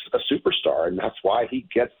what makes a superstar, and that's why he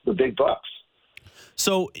gets the big bucks.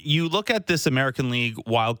 So you look at this American League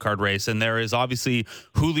wildcard race, and there is obviously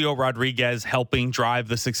Julio Rodriguez helping drive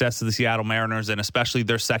the success of the Seattle Mariners and especially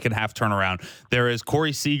their second half turnaround. There is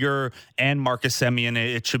Corey Seager and Marcus Semien,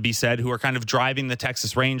 it should be said, who are kind of driving the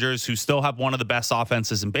Texas Rangers, who still have one of the best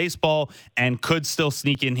offenses in baseball and could still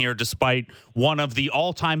sneak in here despite one of the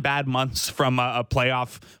all-time bad months from a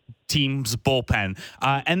playoff team's bullpen.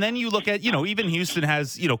 And then you look at, even Houston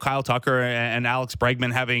has, Kyle Tucker and Alex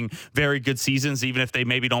Bregman having very good seasons, even if they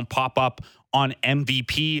maybe don't pop up on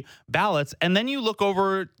MVP ballots. And then you look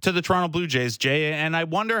over to the Toronto Blue Jays, Jay, and I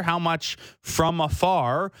wonder how much from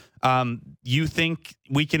afar you think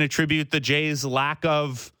we can attribute the Jays' lack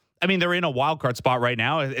of, they're in a wild card spot right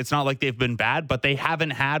now. It's not like they've been bad, but they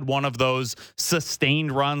haven't had one of those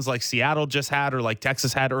sustained runs like Seattle just had or like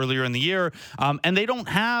Texas had earlier in the year. And they don't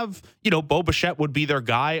have, Bo Bichette would be their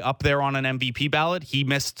guy up there on an MVP ballot. He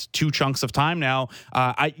missed 2 chunks of time now.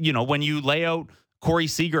 When you lay out Corey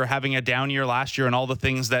Seager having a down year last year and all the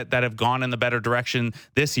things that have gone in the better direction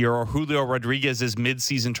this year, or Julio Rodriguez's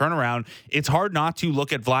midseason turnaround, it's hard not to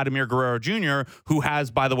look at Vladimir Guerrero Jr., who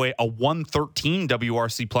has, by the way, a 113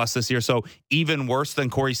 WRC plus this year, so even worse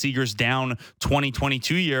than Corey Seager's down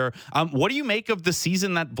 2022 year. What do you make of the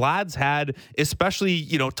season that Vlad's had, especially,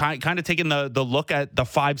 kind of taking the look at the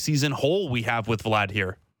 5-season hole we have with Vlad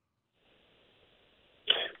here?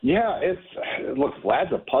 Yeah,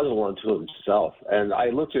 Vlad's a puzzle unto himself. And I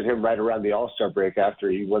looked at him right around the All-Star break after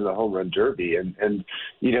he won the home run derby. And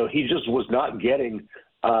he just was not getting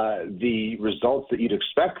the results that you'd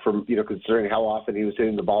expect from, considering how often he was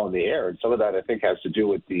hitting the ball in the air. And some of that, I think, has to do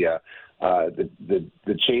with the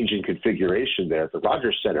change in configuration there at the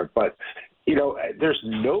Rogers Center. But, there's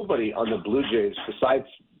nobody on the Blue Jays besides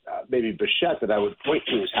maybe Bichette that I would point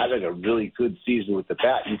to as having a really good season with the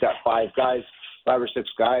bat. You've got 5 or 6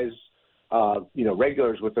 guys,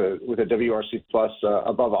 regulars with a WRC plus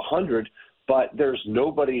above 100, but there's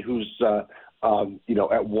nobody who's at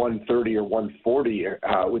 130 or 140,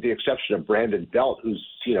 with the exception of Brandon Belt, who's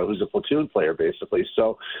a platoon player basically.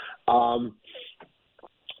 So, the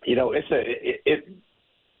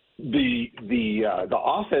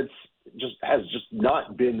offense has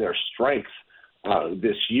not been their strength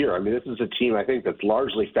this year. This is a team, I think, that's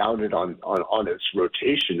largely founded on its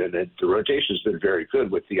rotation, and the rotation has been very good,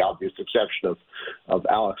 with the obvious exception of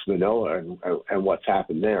Alex Manoah and what's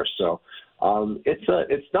happened there. So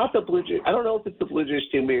it's not the Blue Jays. I don't know if it's the Blue Jays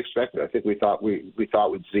team we expected. I think we thought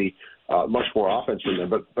we'd see much more offense from them,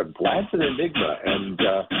 but Vlad's an enigma, and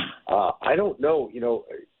I don't know.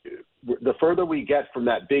 The further we get from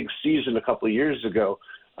that big season a couple of years ago,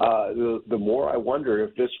 the more I wonder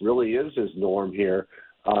if this really is his norm here,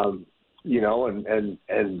 and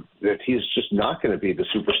that he's just not going to be the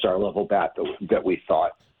superstar level bat that we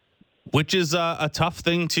thought. Which is a tough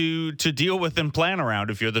thing to deal with and plan around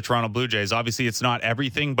if you're the Toronto Blue Jays. Obviously, it's not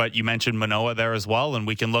everything, but you mentioned Manoah there as well, and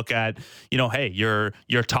we can look at, hey, your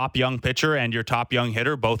top young pitcher and your top young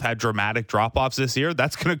hitter both had dramatic drop-offs this year.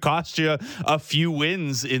 That's going to cost you a few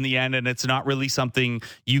wins in the end, and it's not really something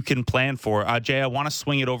you can plan for. Jay, I want to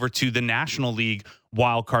swing it over to the National League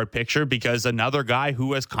wild card picture, because another guy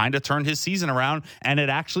who has kind of turned his season around, and it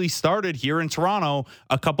actually started here in Toronto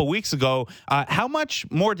a couple weeks ago. How much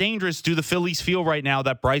more dangerous do the Phillies feel right now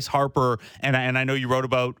that Bryce Harper, and I know you wrote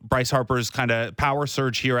about Bryce Harper's kind of power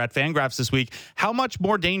surge here at Fangraphs this week, how much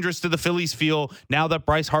more dangerous do the Phillies feel now that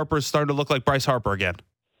Bryce Harper is starting to look like Bryce Harper again?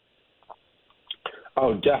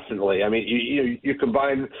 Oh, definitely. You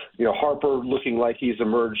combine, Harper looking like he's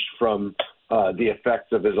emerged from the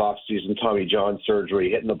effects of his offseason Tommy John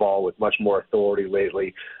surgery, hitting the ball with much more authority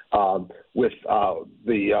lately, with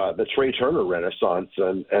the Trey Turner renaissance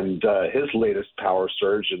and his latest power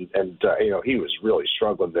surge, and he was really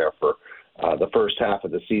struggling there for the first half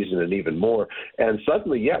of the season and even more. And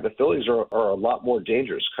suddenly, the Phillies are a lot more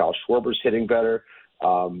dangerous. Kyle Schwarber's hitting better.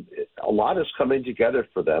 A lot is coming together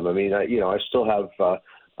for them. I still have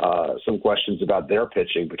some questions about their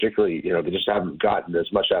pitching, particularly, they just haven't gotten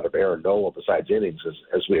as much out of Aaron Nola besides innings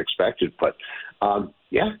as we expected. But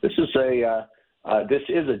this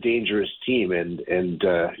is a dangerous team, and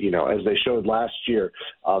as they showed last year,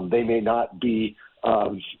 they may not be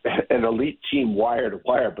an elite team wire to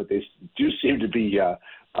wire, but they do seem to be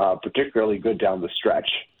particularly good down the stretch.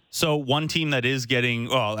 So one team that is getting,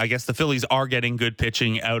 well, I guess the Phillies are getting good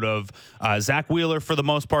pitching out of Zach Wheeler for the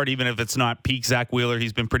most part, even if it's not peak Zach Wheeler,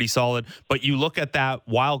 he's been pretty solid. But you look at that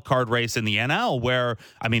wild card race in the NL where,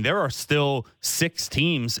 I mean, there are still 6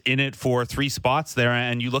 teams in it for 3 spots there.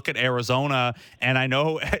 And you look at Arizona, and I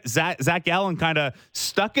know Zach Gallen kind of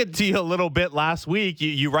stuck it to you a little bit last week.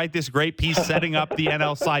 You write this great piece setting up the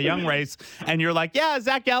NL Cy Young race, and you're like, yeah,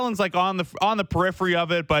 Zach Gallen's like on the periphery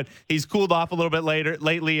of it, but he's cooled off a little bit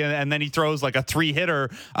lately, and then he throws like a 3-hitter.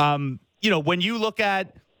 When you look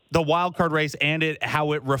at the wild card race and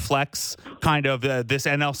how it reflects kind of this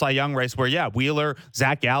NL Cy Young race where, yeah, Wheeler,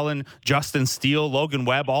 Zach Gallen, Justin Steele, Logan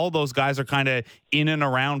Webb, all those guys are kind of in and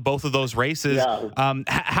around both of those races. Yeah.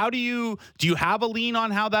 How do you have a lean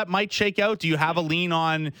on how that might shake out? Do you have a lean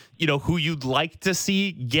on, who you'd like to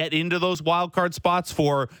see get into those wild card spots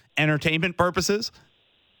for entertainment purposes?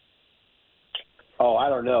 Oh, I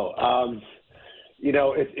don't know.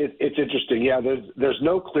 It's interesting. Yeah, there's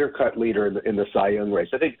no clear-cut leader in the Cy Young race.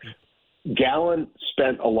 I think Gallen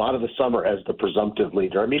spent a lot of the summer as the presumptive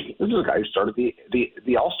leader. I mean, this is a guy who started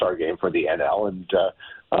the All-Star game for the NL, and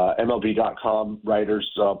MLB.com writers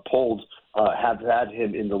polled have had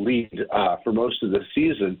him in the lead for most of the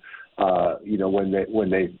season. When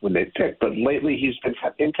they picked, but lately he's been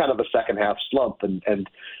in kind of a second half slump, and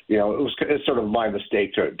it's sort of my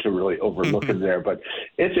mistake to really overlook him there. But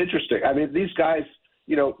it's interesting. I mean, these guys,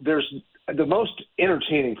 there's the most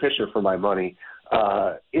entertaining pitcher for my money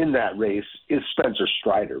in that race is Spencer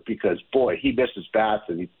Strider, because boy, he misses bats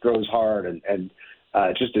and he throws hard and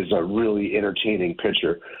just is a really entertaining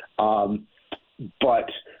pitcher. And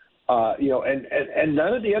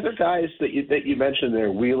none of the other guys that you mentioned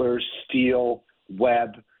there, Wheeler, Steele,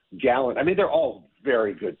 Webb, Gallen, I mean, they're all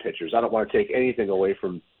very good pitchers. I don't want to take anything away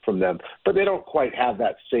from them, but they don't quite have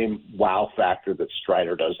that same wow factor that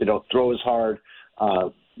Strider does. They don't throw as hard.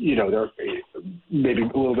 They're maybe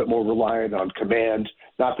a little bit more reliant on command.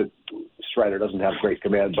 Not that Strider doesn't have great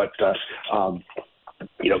command, but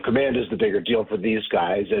command is the bigger deal for these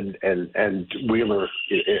guys, and Wheeler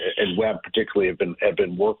and Webb particularly have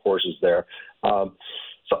been workhorses there.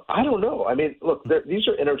 So I don't know. I mean, look, these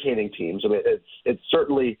are entertaining teams. I mean, it's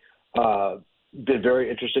certainly been very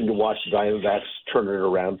interesting to watch the Diamondbacks turn it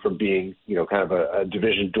around from being, kind of a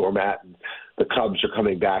division doormat, and the Cubs are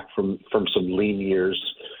coming back from some lean years.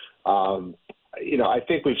 I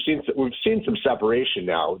think we've seen some separation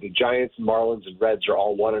now. The Giants, Marlins, and Reds are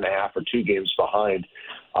all 1.5 or 2 games behind.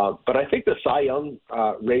 But I think the Cy Young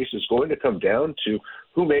race is going to come down to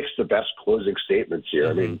who makes the best closing statements here.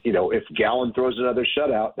 Mm-hmm. I mean, if Gallen throws another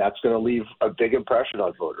shutout, that's going to leave a big impression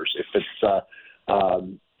on voters. If it's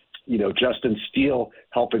Justin Steele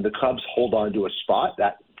helping the Cubs hold on to a spot,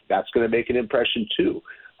 that's going to make an impression too.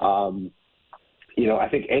 I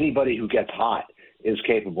think anybody who gets hot is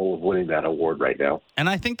capable of winning that award right now. And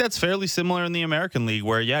I think that's fairly similar in the American League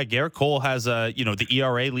where, yeah, Garrett Cole has the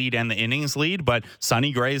ERA lead and the innings lead, but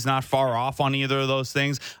Sonny Gray's not far off on either of those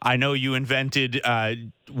things. I know you invented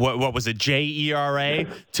what was it, JERA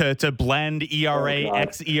to blend ERA,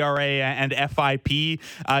 XERA, and FIP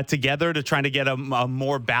together to try to get a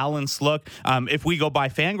more balanced look. If we go by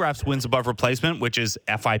Fangraphs wins above replacement, which is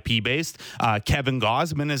FIP based, Kevin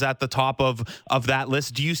Gausman is at the top of that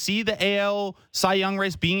list. Do you see the AL Cy Young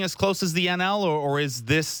race being as close as the NL, or is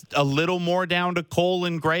this a little more down to Cole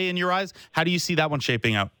and Gray in your eyes? How do you see that one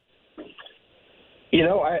shaping out?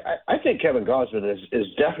 I think Kevin Gausman is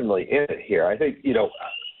definitely in it here. I think,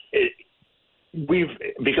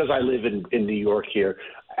 because I live in New York here,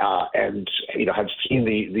 and have seen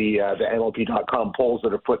the MLB.com polls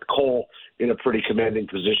that have put Cole in a pretty commanding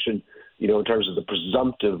position, in terms of the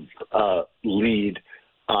presumptive lead.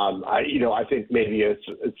 I think maybe it's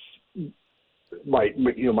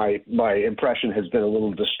my impression has been a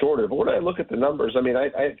little distorted. But when I look at the numbers, I mean,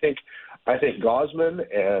 I think Gausman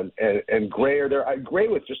and Gray are there. Gray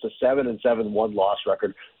with just a 7-7 1-loss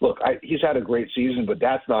record. Look, he's had a great season, but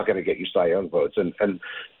that's not going to get you Cy Young votes. And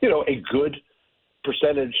a good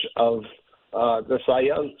percentage of the Cy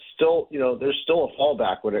Young still, there's still a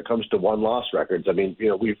fallback when it comes to 1-loss records. I mean,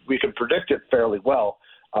 we can predict it fairly well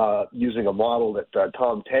using a model that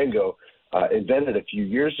Tom Tango invented a few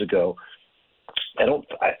years ago. I don't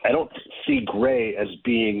see Gray as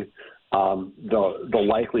being the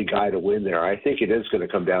likely guy to win there. I think it is going to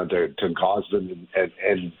come down to Gausman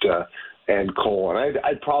and Cole, and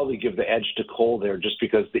I'd probably give the edge to Cole there just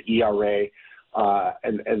because the ERA is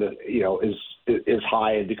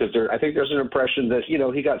high, and because I think there's an impression that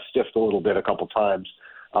he got stiffed a little bit a couple times,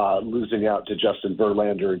 losing out to Justin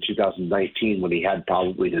Verlander in 2019 when he had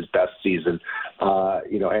probably his best season,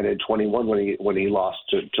 and in 21 when he lost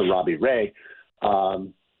to Robbie Ray.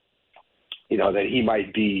 that he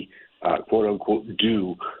might be quote unquote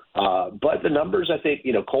due. But the numbers, I think,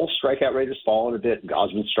 Cole's strikeout rate has fallen a bit.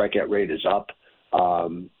 Gausman's strikeout rate is up.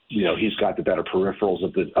 He's got the better peripherals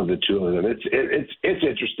of the two of them. It's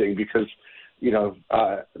interesting because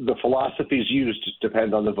the philosophies used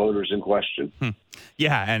depend on the voters in question.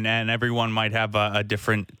 Yeah, and everyone might have a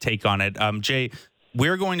different take on it. Jay,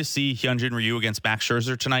 we're going to see Hyunjin Ryu against Max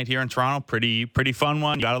Scherzer tonight here in Toronto. Pretty fun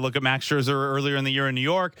one. You got to look at Max Scherzer earlier in the year in New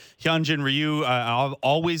York. Hyunjin Ryu,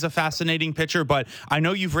 always a fascinating pitcher, but I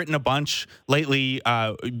know you've written a bunch lately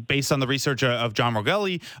based on the research of John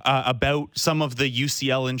Morgelli about some of the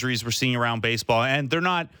UCL injuries we're seeing around baseball, and they're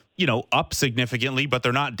not up significantly, but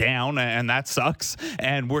they're not down, and that sucks.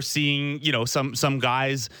 And we're seeing, some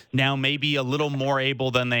guys now maybe a little more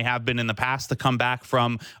able than they have been in the past to come back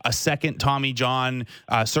from a second Tommy John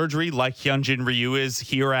surgery, like Hyunjin Ryu is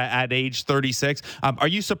here at age 36. Are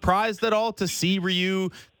you surprised at all to see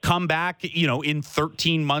Ryu come back, in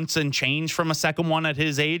 13 months and change from a second one at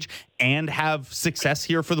his age and have success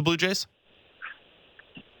here for the Blue Jays?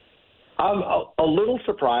 I'm a little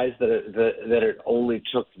surprised that it only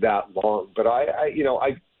took that long, but I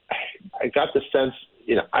got the sense,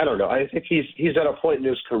 I don't know. I think he's at a point in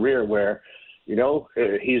his career where,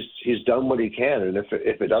 he's done what he can, and if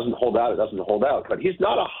it doesn't hold out, it doesn't hold out. But he's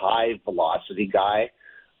not a high velocity guy,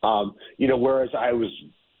 Whereas I was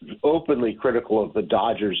openly critical of the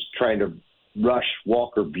Dodgers trying to rush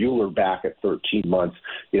Walker Buehler back at 13 months.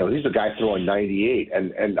 He's a guy throwing 98,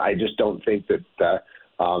 and I just don't think that.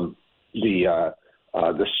 The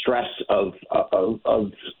stress of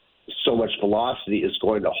so much velocity is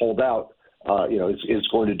going to hold out. Is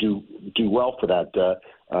going to do well for that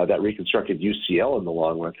reconstructed UCL in the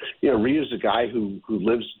long run. Ryu's a guy who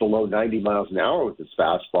lives below 90 miles an hour with his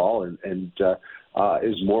fastball and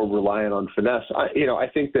is more reliant on finesse. I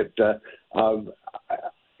think that I'm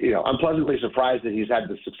pleasantly surprised that he's had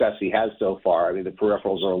the success he has so far. I mean, the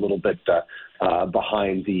peripherals are a little bit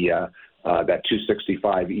behind that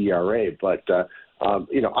 2.65 ERA, but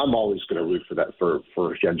I'm always going to root for that for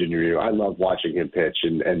Hyunjin Ryu. I love watching him pitch,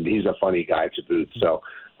 and he's a funny guy to boot. So,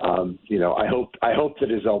 I hope that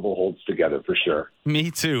his elbow holds together for sure.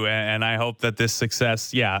 Me too, and I hope that this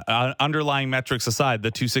success, underlying metrics aside,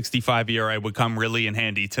 the 2.65 ERA would come really in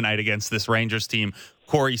handy tonight against this Rangers team.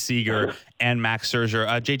 Corey Seager and Max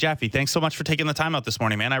Scherzer. Jay Jaffe, thanks so much for taking the time out this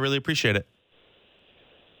morning, man. I really appreciate it.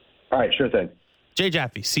 All right, sure thing. Jay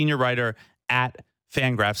Jaffe, senior writer at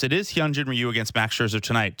Fangraphs. It is Hyunjin Ryu against Max Scherzer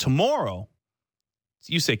tonight. Tomorrow, it's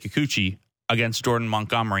Yusei Kikuchi against Jordan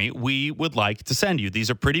Montgomery. We would like to send you. These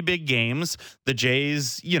are pretty big games. The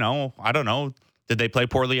Jays, I don't know. Did they play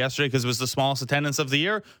poorly yesterday because it was the smallest attendance of the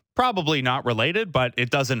year? Probably not related, but it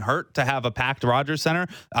doesn't hurt to have a packed Rogers Center.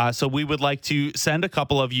 So we would like to send a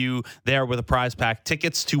couple of you there with a prize pack,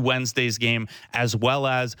 tickets to Wednesday's game, as well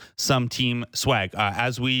as some team swag.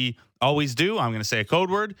 As we always do, I'm going to say a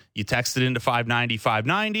code word. You text it into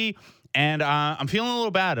 590. And I'm feeling a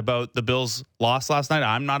little bad about the Bills' loss last night.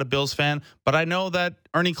 I'm not a Bills fan, but I know that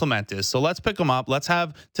Ernie Clement is. So let's pick him up. Let's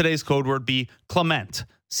have today's code word be Clement,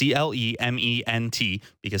 CLEMENT,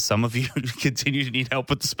 because some of you continue to need help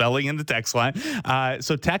with the spelling in the text line.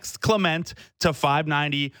 So text Clement to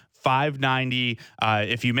 590.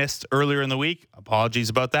 If you missed earlier in the week, apologies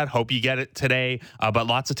about that. Hope you get it today. But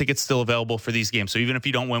lots of tickets still available for these games. So even if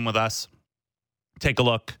you don't win with us, take a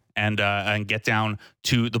look and get down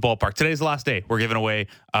to the ballpark. Today's the last day. We're giving away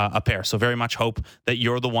a pair. So very much hope that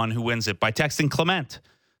you're the one who wins it by texting Clement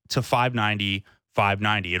to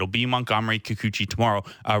 590. It'll be Montgomery, Kikuchi tomorrow.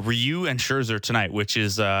 Ryu and Scherzer tonight, which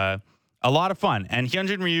is a lot of fun. And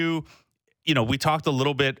Hyunjin Ryu, we talked a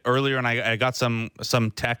little bit earlier, and I got some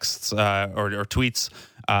texts or tweets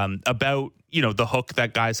about the hook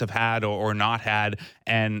that guys have had or not had.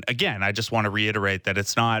 And again, I just want to reiterate that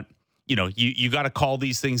it's not, you got to call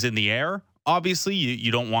these things in the air. Obviously,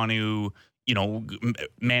 you don't want to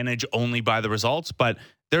manage only by the results, but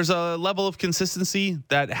there's a level of consistency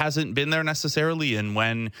that hasn't been there necessarily. And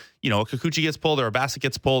when, a Kikuchi gets pulled or a Bassett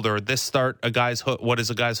gets pulled or this start a guy's hook, what is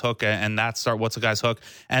a guy's hook? And that start, what's a guy's hook?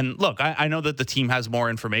 And look, I know that the team has more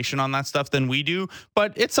information on that stuff than we do,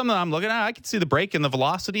 but it's something I'm looking at. I can see the break and the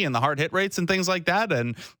velocity and the hard hit rates and things like that.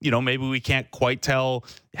 And, maybe we can't quite tell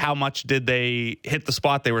how much did they hit the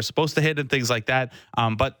spot they were supposed to hit and things like that.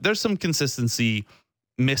 But there's some consistency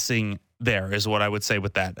missing there is what I would say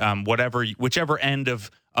with that. Whichever end of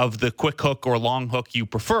the quick hook or long hook you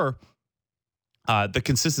prefer, The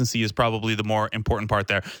consistency is probably the more important part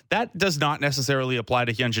there. That does not necessarily apply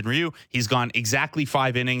to Hyunjin Ryu. He's gone exactly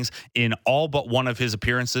 5 innings in all but one of his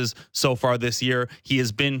appearances so far this year. He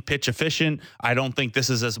has been pitch efficient. I don't think this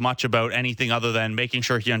is as much about anything other than making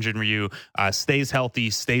sure Hyunjin Ryu stays healthy,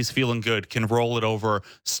 stays feeling good, can roll it over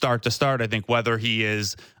start to start. I think whether he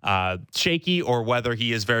is shaky or whether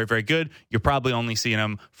he is very, very good, you're probably only seeing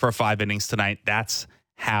him for 5 innings tonight. That's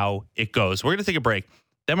how it goes. We're going to take a break.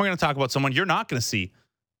 Then we're going to talk about someone you're not going to see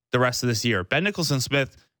the rest of this year. Ben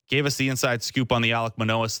Nicholson-Smith gave us the inside scoop on the Alek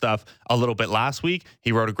Manoah stuff a little bit last week.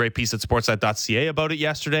 He wrote a great piece at sportsnet.ca about it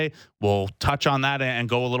yesterday. We'll touch on that and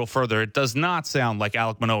go a little further. It does not sound like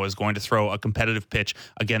Alek Manoah is going to throw a competitive pitch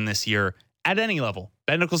again this year at any level.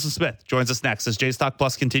 Ben Nicholson-Smith joins us next as Jays Talk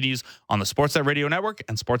Plus continues on the Sportsnet Radio Network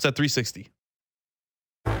and Sportsnet 360.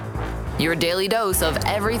 Your daily dose of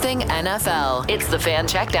everything NFL. It's the Fan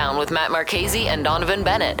Checkdown with Matt Marchese and Donovan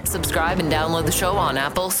Bennett. Subscribe and download the show on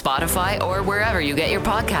Apple, Spotify, or wherever you get your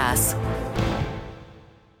podcasts.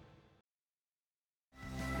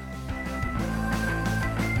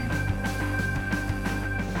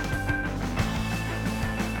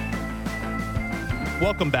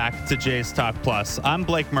 Welcome back to Jays Talk Plus. I'm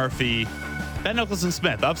Blake Murphy. Ben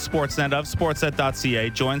Nicholson-Smith of Sportsnet, of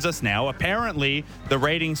Sportsnet.ca, joins us now. Apparently, the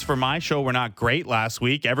ratings for my show were not great last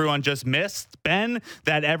week. Everyone just missed, Ben,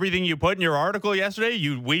 that everything you put in your article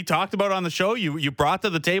yesterday, we talked about on the show, you brought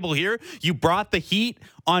to the table here. You brought the heat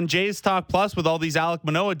on Jays Talk Plus with all these Alek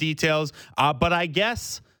Manoah details. But I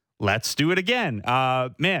guess let's do it again.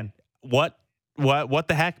 Man, what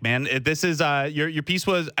the heck, man? This is your piece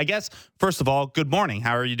was, I guess, first of all, good morning.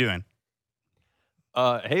 How are you doing?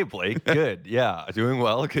 Hey, Blake. Good. Yeah, doing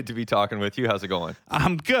well. Good to be talking with you. How's it going?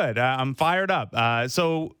 I'm good. I'm fired up.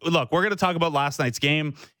 So, look, we're going to talk about last night's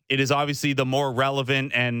game. It is obviously the more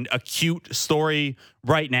relevant and acute story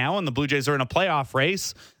right now, and the Blue Jays are in a playoff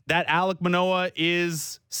race that Alek Manoah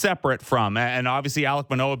is separate from. And obviously, Alek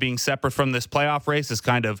Manoah being separate from this playoff race is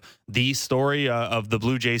kind of the story of the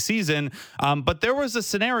Blue Jays season. But there was a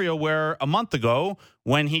scenario where a month ago,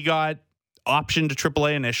 when he got optioned to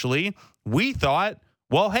AAA initially, we thought,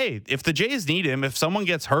 well, hey, if the Jays need him, if someone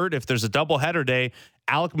gets hurt, if there's a doubleheader day,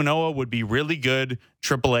 Alek Manoah would be really good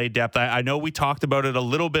AAA depth. I know we talked about it a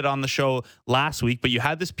little bit on the show last week, but you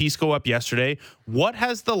had this piece go up yesterday. How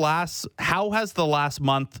has the last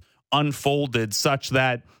month unfolded such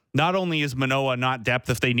that not only is Manoah not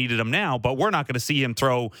depth if they needed him now, but we're not going to see him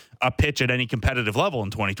throw a pitch at any competitive level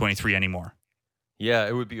in 2023 anymore? Yeah,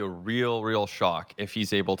 it would be a real shock if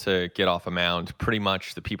he's able to get off a mound. Pretty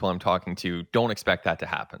much the people I'm talking to don't expect that to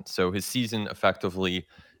happen. So his season effectively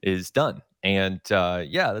is done. And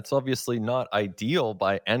that's obviously not ideal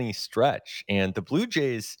by any stretch. And the Blue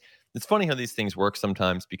Jays, it's funny how these things work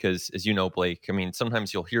sometimes because, as you know, Blake, I mean,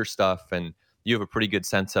 sometimes you'll hear stuff and you have a pretty good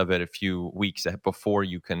sense of it a few weeks before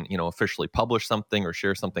you can, officially publish something or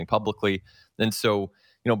share something publicly. And so,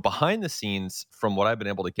 behind the scenes, from what I've been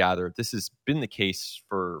able to gather, this has been the case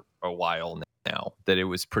for a while now, that it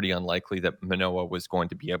was pretty unlikely that Manoah was going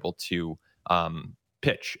to be able to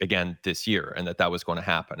pitch again this year and that was going to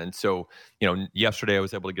happen. And so, yesterday I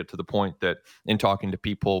was able to get to the point that in talking to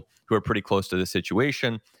people who are pretty close to the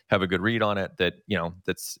situation, have a good read on it, that,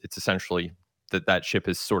 it's essentially that ship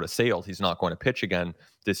has sort of sailed. He's not going to pitch again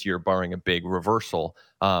this year, barring a big reversal.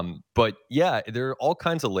 But yeah, there are all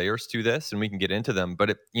kinds of layers to this, and we can get into them.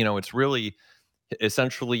 But it's really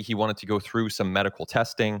essentially he wanted to go through some medical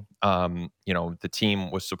testing. The team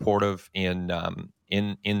was supportive in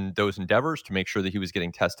those endeavors to make sure that he was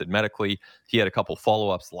getting tested medically. He had a couple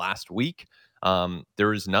follow-ups last week.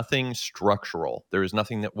 There is nothing structural. There is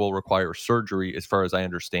nothing that will require surgery, as far as I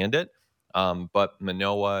understand it. But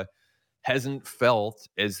Manoah hasn't felt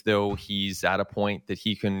as though he's at a point that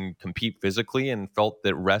he can compete physically, and felt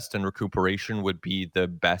that rest and recuperation would be the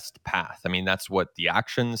best path. I mean, that's what the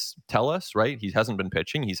actions tell us, right? He hasn't been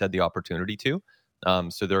pitching. He's had the opportunity to.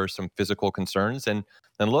 So there are some physical concerns. And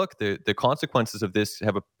look, the consequences of this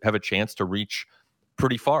have a chance to reach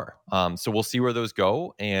pretty far. So we'll see where those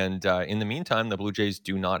go. And in the meantime, the Blue Jays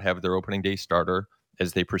do not have their opening day starter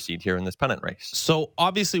as they proceed here in this pennant race. So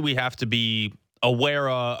obviously we have to be aware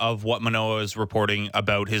of what Manoah is reporting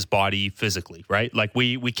about his body physically, right? Like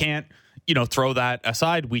we can't, throw that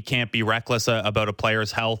aside. We can't be reckless about a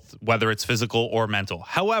player's health, whether it's physical or mental.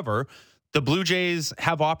 However, the Blue Jays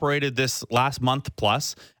have operated this last month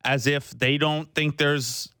plus as if they don't think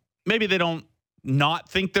maybe they don't not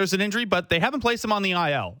think there's an injury, but they haven't placed him on the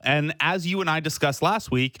IL. And as you and I discussed last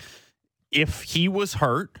week, if he was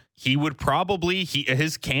hurt, he would probably,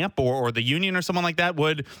 his camp or the union or someone like that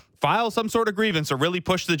would file some sort of grievance or really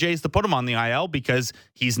push the Jays to put him on the IL because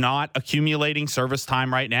he's not accumulating service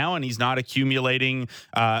time right now, and he's not accumulating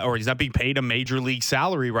or he's not being paid a major league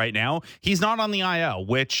salary right now. He's not on the IL,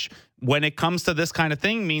 which when it comes to this kind of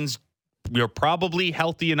thing means you're probably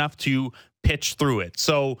healthy enough to pitch through it.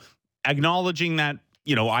 So acknowledging that,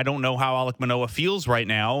 I don't know how Alek Manoah feels right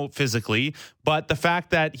now physically, but the fact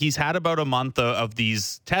that he's had about a month of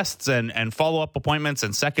these tests and follow-up appointments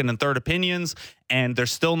and second and third opinions, and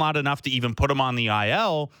there's still not enough to even put him on the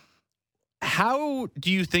IL, how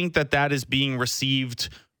do you think that is being received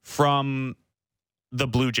from the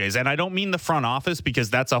Blue Jays? And I don't mean the front office, because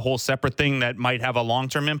that's a whole separate thing that might have a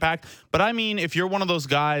long-term impact. But I mean, if you're one of those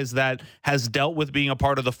guys that has dealt with being a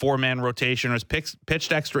part of the 4-man rotation, or has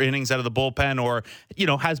pitched extra innings out of the bullpen, or,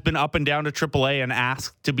 has been up and down to AAA and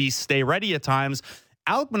asked to stay ready at times,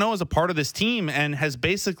 Alek Manoah is a part of this team and has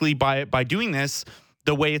basically, by doing this,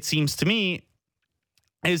 the way it seems to me,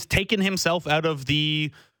 is taken himself out of the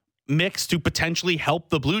mix to potentially help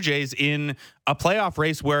the Blue Jays in a playoff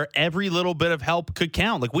race where every little bit of help could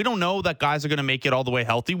count. Like, we don't know that guys are going to make it all the way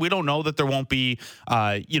healthy. We don't know that there won't be,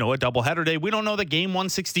 a doubleheader day. We don't know that game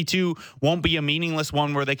 162 won't be a meaningless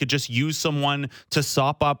one where they could just use someone to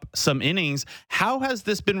sop up some innings. How has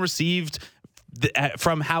this been received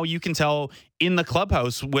from how you can tell in the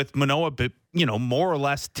clubhouse with Manoah, more or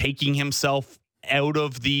less taking himself out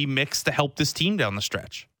of the mix to help this team down the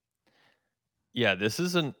stretch? Yeah, this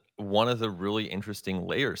isn't one of the really interesting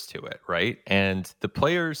layers to it, right? And the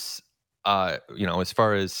players, as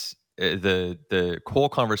far as the whole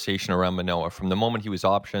conversation around Manoah from the moment he was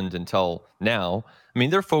optioned until now, I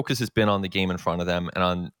mean, their focus has been on the game in front of them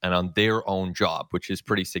and on their own job, which is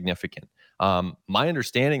pretty significant. My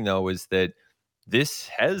understanding, though, is that this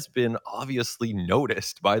has been obviously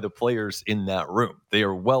noticed by the players in that room. They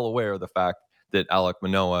are well aware of the fact that Alek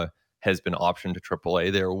Manoah has been optioned to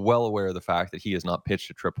AAA. They're well aware of the fact that he has not pitched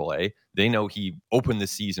to AAA. They know he opened the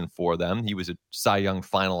season for them. He was a Cy Young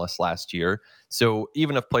finalist last year. So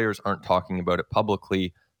even if players aren't talking about it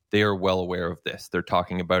publicly, they are well aware of this. They're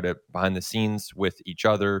talking about it behind the scenes with each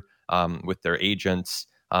other, with their agents.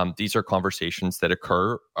 These are conversations that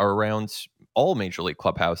occur around all major league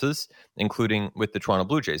clubhouses, including with the Toronto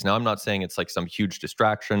Blue Jays. Now, I'm not saying it's like some huge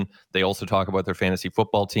distraction. They also talk about their fantasy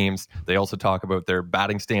football teams. They also talk about their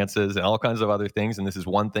batting stances and all kinds of other things. And this is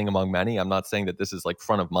one thing among many. I'm not saying that this is like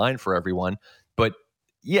front of mind for everyone. But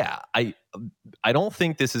yeah, I don't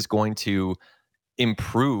think this is going to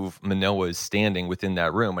improve Manoah's standing within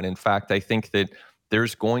that room. And in fact, I think that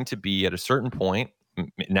there's going to be at a certain point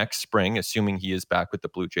next spring, assuming he is back with the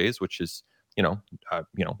Blue Jays, which is,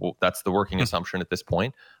 well, that's the working assumption at this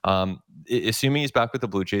point. Assuming he's back with the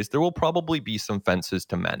Blue Jays, there will probably be some fences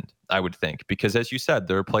to mend, I would think, because as you said,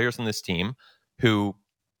 there are players on this team who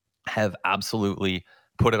have absolutely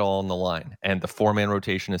put it all on the line. And the 4-man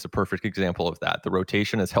rotation is a perfect example of that. The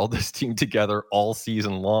rotation has held this team together all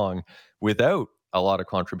season long without a lot of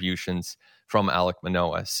contributions from Alek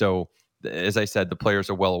Manoah. So, as I said, the players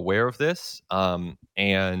are well aware of this,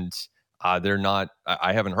 and they're not.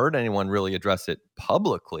 I haven't heard anyone really address it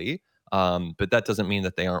publicly, but that doesn't mean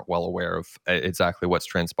that they aren't well aware of exactly what's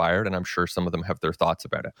transpired, and I'm sure some of them have their thoughts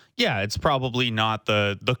about it. Yeah, it's probably not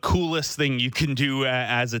the coolest thing you can do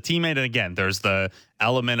as a teammate. And again, there's the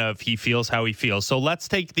element of he feels how he feels. So let's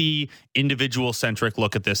take the individual-centric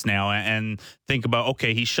look at this now and think about,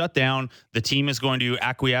 okay, he's shut down. The team is going to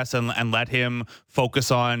acquiesce and let him focus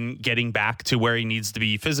on getting back to where he needs to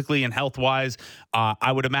be physically and health-wise.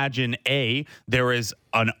 I would imagine, there is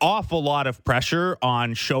an awful lot of pressure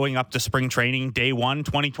on showing up to spring training day 1,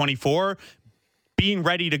 2024, being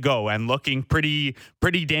ready to go and looking pretty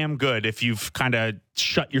damn good if you've kind of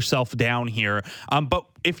shut yourself down here. But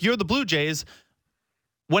if you're the Blue Jays,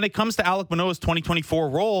 when it comes to Alek Manoah's 2024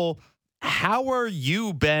 role, how are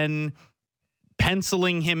you been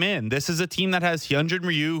penciling him in? This is a team that has Hyunjin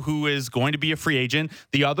Ryu, who is going to be a free agent.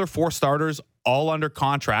 The other 4 starters all under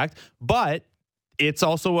contract, but it's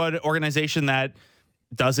also an organization that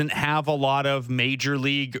doesn't have a lot of major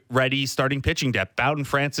league ready starting pitching depth. Bowden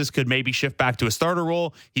Francis could maybe shift back to a starter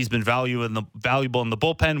role. He's been valuable in the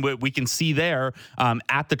bullpen. We can see there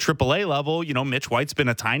at the AAA level, Mitch White's been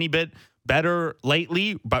a tiny bit better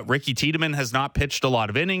lately, but Ricky Tiedemann has not pitched a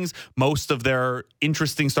lot of innings. Most of their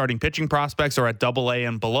interesting starting pitching prospects are at AA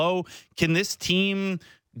and below. Can this team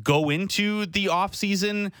go into the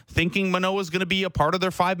offseason thinking Manoah is going to be a part of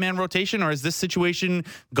their 5-man rotation, or has this situation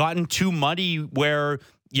gotten too muddy where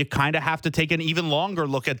you kind of have to take an even longer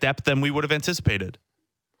look at depth than we would have anticipated?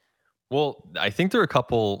 Well, I think there are a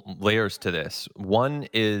couple layers to this. One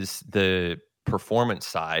is the performance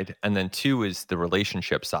side, and then two is the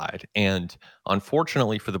relationship side. And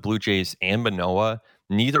unfortunately for the Blue Jays and Manoah,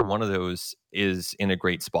 neither one of those is in a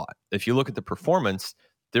great spot. If you look at the performance,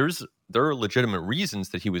 there are legitimate reasons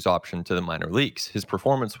that he was optioned to the minor leagues. His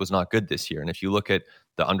performance was not good this year. And if you look at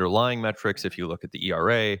the underlying metrics, if you look at the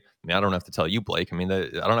ERA, I mean, I don't have to tell you, Blake. I mean, I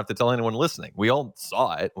don't have to tell anyone listening. We all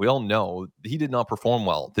saw it. We all know he did not perform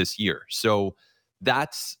well this year. So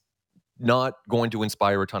that's not going to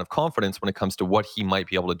inspire a ton of confidence when it comes to what he might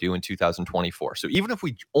be able to do in 2024. So even if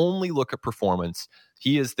we only look at performance,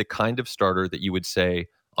 he is the kind of starter that you would say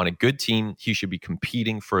on a good team, he should be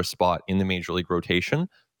competing for a spot in the major league rotation.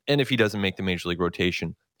 And if he doesn't make the major league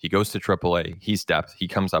rotation, he goes to AAA, he's depth, he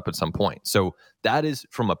comes up at some point. So that is,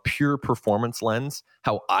 from a pure performance lens,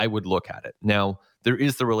 how I would look at it. Now, there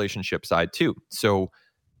is the relationship side too. So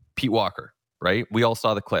Pete Walker, right? We all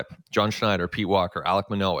saw the clip. John Schneider, Pete Walker, Alek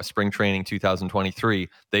Manoah, spring training 2023.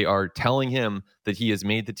 They are telling him that he has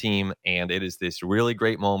made the team and it is this really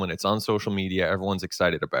great moment. It's on social media. Everyone's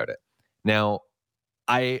excited about it. Now,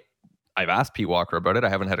 I've asked Pete Walker about it. I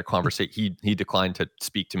haven't had a conversation. He declined to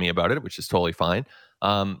speak to me about it, which is totally fine.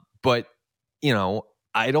 But, you know,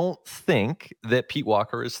 I don't think that Pete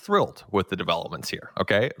Walker is thrilled with the developments here.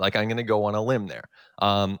 Okay. Like, I'm going to go on a limb there.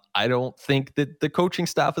 I don't think that the coaching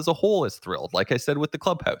staff as a whole is thrilled, like I said, with the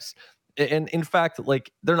clubhouse. And in fact,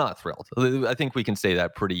 like, they're not thrilled. I think we can say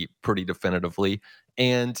that pretty definitively.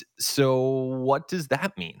 And so what does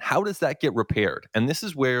that mean? How does that get repaired? And this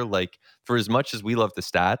is where, like, for as much as we love the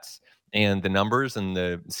stats and the numbers and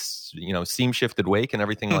the, you know, seam shifted wake and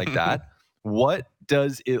everything like that, what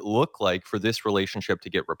does it look like for this relationship to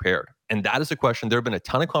get repaired? And that is a question. There have been a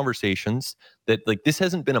ton of conversations that, like, this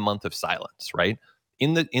hasn't been a month of silence, right?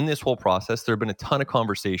 In this whole process, there have been a ton of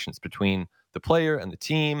conversations between the player and the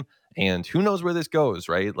team, and who knows where this goes,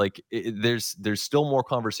 right? Like, there's still more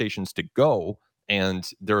conversations to go, and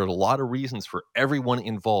there are a lot of reasons for everyone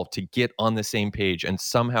involved to get on the same page and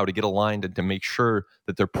somehow to get aligned and to make sure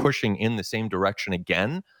that they're pushing in the same direction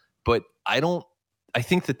again. But I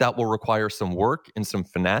think that will require some work and some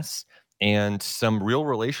finesse and some real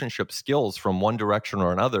relationship skills from one direction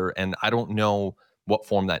or another. And I don't know what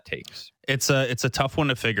form that takes. It's a tough one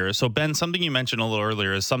to figure. So, Ben, something you mentioned a little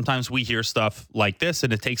earlier is sometimes we hear stuff like this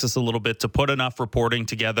and it takes us a little bit to put enough reporting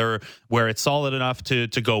together where it's solid enough to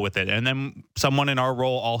go with it. And then someone in our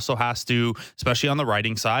role also has to, especially on the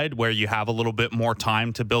writing side, where you have a little bit more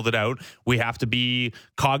time to build it out, we have to be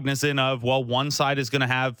cognizant of, well, one side is going to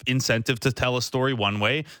have incentive to tell a story one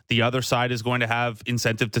way. The other side is going to have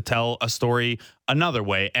incentive to tell a story another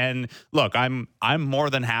way. And look, I'm more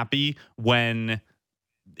than happy when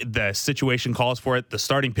the situation calls for it, the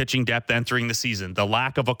starting pitching depth entering the season, the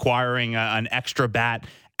lack of acquiring an extra bat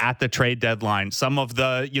at the trade deadline, some of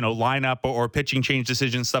the, you know, lineup or pitching change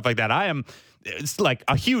decisions, stuff like that. It's like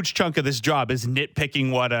a huge chunk of this job is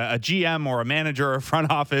nitpicking what a GM or a manager or a front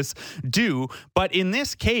office do. But in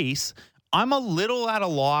this case, I'm a little at a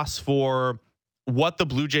loss for what the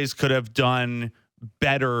Blue Jays could have done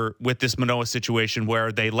better with this Manoah situation,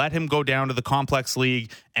 where they let him go down to the complex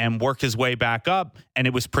league and work his way back up. And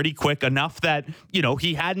it was pretty quick enough that, you know,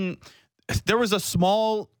 there was a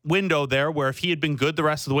small window there where if he had been good the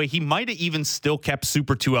rest of the way, he might have even still kept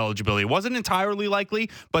Super 2 eligibility. It wasn't entirely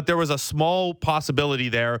likely, but there was a small possibility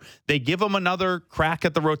there. They give him another crack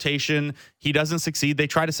at the rotation. He doesn't succeed. They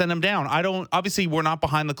try to send him down. Obviously we're not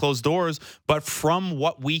behind the closed doors, but from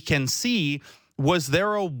what we can see, was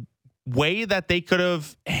there a way that they could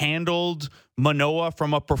have handled Manoah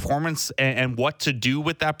from a performance and what to do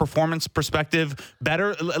with that performance perspective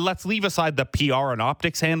better? Let's leave aside the PR and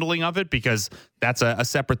optics handling of it, because that's a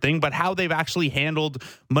separate thing, but how they've actually handled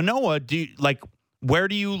Manoah. Where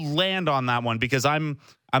do you land on that one? Because I'm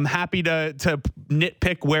happy to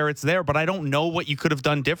nitpick where it's there, but I don't know what you could have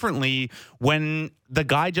done differently when the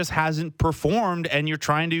guy just hasn't performed and you're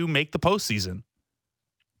trying to make the postseason.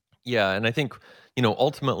 Yeah, and I think, you know,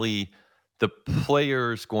 ultimately the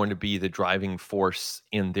player's going to be the driving force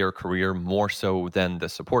in their career more so than the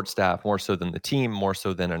support staff, more so than the team, more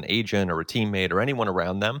so than an agent or a teammate or anyone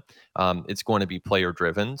around them. It's going to be player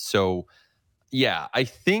driven. So, yeah, I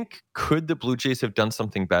think, could the Blue Jays have done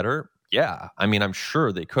something better? Yeah, I mean, I'm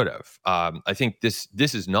sure they could have. I think this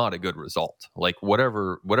is not a good result. Like,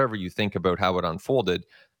 whatever you think about how it unfolded,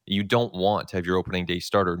 you don't want to have your opening day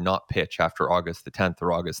starter not pitch after August the 10th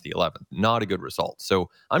or August the 11th. Not a good result. So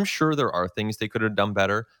I'm sure there are things they could have done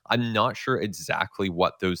better. I'm not sure exactly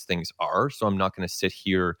what those things are. So I'm not going to sit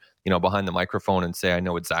here, you know, behind the microphone and say I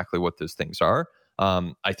know exactly what those things are.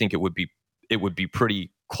 I think it would be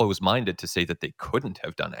pretty closed-minded to say that they couldn't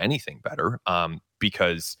have done anything better,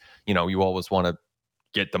 because, you know, you always want to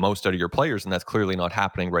get the most out of your players, and that's clearly not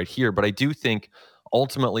happening right here. But I do think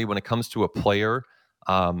ultimately when it comes to a player,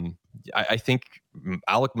 I think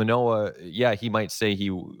Alek Manoah, he might say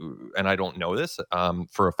and I don't know this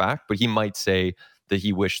for a fact, but he might say that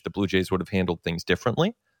he wished the Blue Jays would have handled things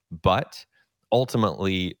differently. But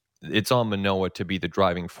ultimately, it's on Manoah to be the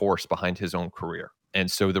driving force behind his own career. And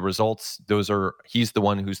so the results, he's the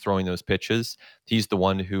one who's throwing those pitches. He's the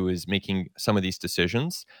one who is making some of these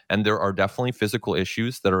decisions. And there are definitely physical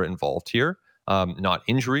issues that are involved here. Not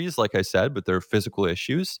injuries, like I said, but there are physical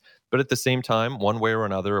issues. But at the same time, one way or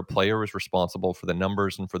another, a player is responsible for the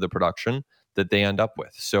numbers and for the production that they end up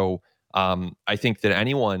with. So I think that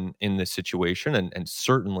anyone in this situation, and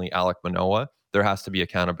certainly Alek Manoah, there has to be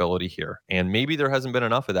accountability here. And maybe there hasn't been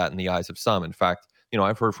enough of that in the eyes of some. In fact, you know,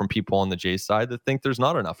 I've heard from people on the Jays side that think there's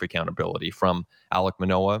not enough accountability from Alek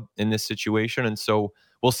Manoah in this situation. And so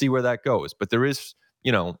we'll see where that goes. But there is,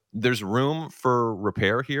 you know, there's room for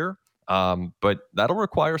repair here. But that'll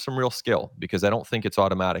require some real skill, because I don't think it's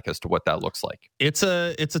automatic as to what that looks like. It's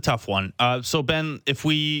a tough one. So Ben, if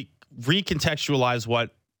we recontextualize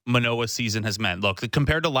what Manoah's season has meant, look,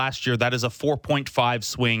 compared to last year, that is a 4.5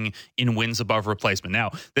 swing in wins above replacement. Now,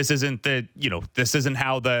 this isn't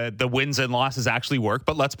how the wins and losses actually work,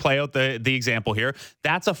 but let's play out the example here.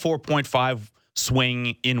 That's a 4.5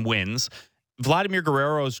 swing in wins. Vladimir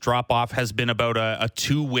Guerrero's drop-off has been about a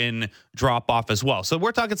 2-win drop-off as well. So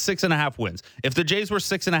we're talking 6.5 wins. If the Jays were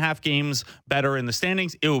 6.5 games better in the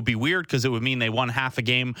standings, it would be weird because it would mean they won half a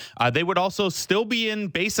game. They would also still be in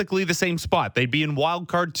basically the same spot. They'd be in wild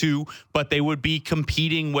card 2, but they would be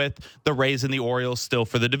competing with the Rays and the Orioles still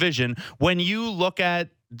for the division. When you look at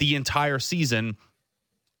the entire season,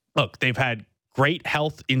 look, they've had great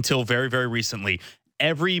health until very, very recently.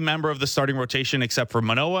 Every member of the starting rotation, except for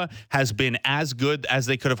Manoah, has been as good as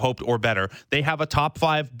they could have hoped or better. They have a top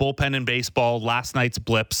 5 bullpen in baseball, last night's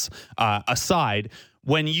blips aside.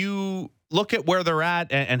 When you look at where they're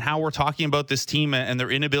at and how we're talking about this team and their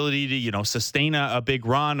inability to, you know, sustain a big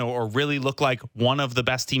run or really look like one of the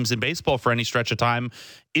best teams in baseball for any stretch of time,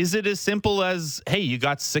 is it as simple as, hey, you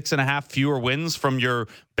got 6.5 fewer wins from your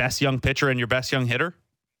best young pitcher and your best young hitter?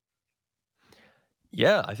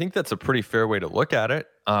 Yeah, I think that's a pretty fair way to look at it.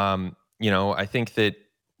 You know, I think that,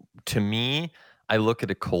 to me, I look at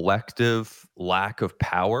a collective lack of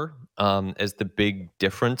power as the big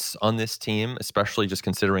difference on this team, especially just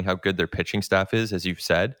considering how good their pitching staff is, as you've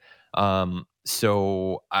said.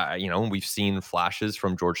 So, you know, we've seen flashes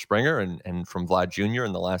from George Springer and from Vlad Jr.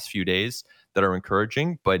 in the last few days that are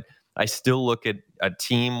encouraging, but I still look at a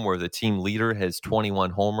team where the team leader has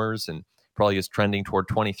 21 homers and probably is trending toward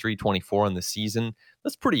 23, 24 in the season.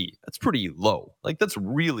 That's pretty low. Like, that's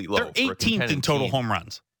really low. They're 18th in total home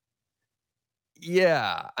runs.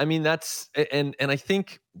 Yeah. I mean, that's, and I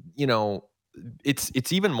think, you know,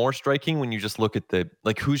 it's even more striking when you just look at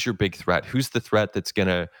who's your big threat? Who's the threat that's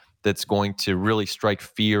going to really strike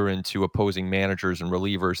fear into opposing managers and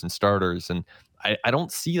relievers and starters? And I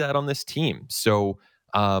don't see that on this team. So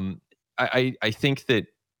I think that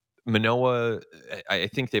Manoah, I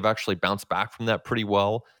think they've actually bounced back from that pretty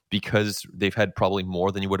well because they've had probably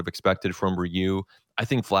more than you would have expected from Ryu. I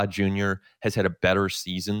think Vlad Jr. has had a better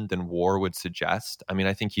season than WAR would suggest. I mean,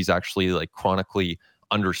 I think he's actually like chronically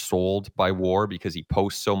undersold by WAR because he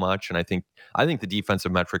posts so much, and I think the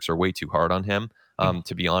defensive metrics are way too hard on him,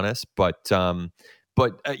 to be honest. But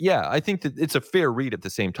yeah, I think that it's a fair read at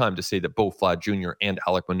the same time to say that both Vlad Jr. and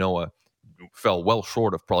Alek Manoah fell well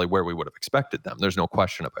short of probably where we would have expected them. There's no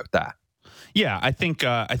question about that. Yeah, I think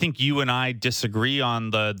you and I disagree on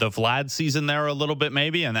the Vlad season there a little bit,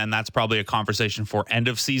 maybe, and then that's probably a conversation for end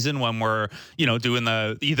of season when we're, you know, doing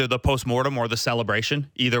either the postmortem or the celebration.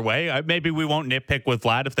 Either way, maybe we won't nitpick with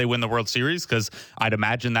Vlad if they win the World Series, because I'd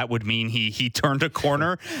imagine that would mean he turned a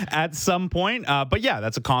corner at some point. But yeah,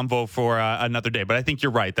 that's a convo for another day. But I think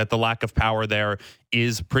you're right that the lack of power there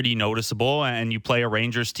is pretty noticeable. And you play a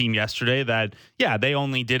Rangers team yesterday that, yeah, they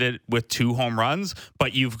only did it with 2 home runs,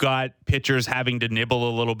 but you've got pitchers having to nibble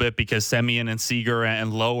a little bit because Semien and Seager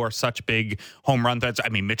and Lowe are such big home run threats. I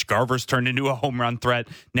mean, Mitch Garver's turned into a home run threat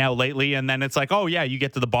now lately. And then it's like, oh yeah, you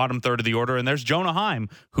get to the bottom third of the order and there's Jonah Heim,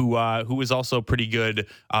 who is also pretty good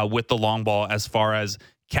with the long ball as far as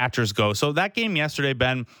catchers go. So that game yesterday,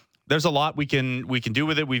 Ben, there's a lot we can do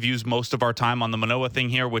with it. We've used most of our time on the Manoah thing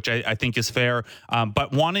here, which I think is fair.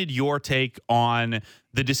 But wanted your take on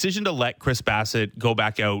the decision to let Chris Bassitt go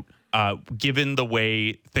back out given the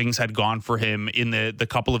way things had gone for him in the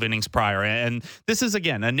couple of innings prior. And this is,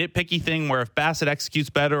 again, a nitpicky thing where if Bassett executes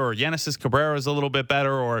better or Genesis Cabrera is a little bit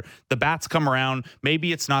better or the bats come around,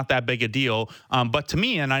 maybe it's not that big a deal. But to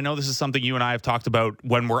me, and I know this is something you and I have talked about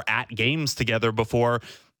when we're at games together before,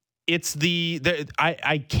 it's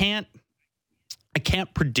I can't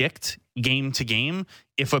predict game to game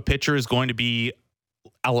if a pitcher is going to be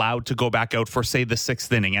allowed to go back out for, say, the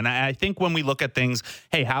sixth inning. And I think when we look at things,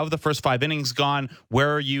 hey, how have the first 5 innings gone?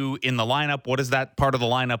 Where are you in the lineup? What does that part of the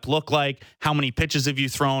lineup look like? How many pitches have you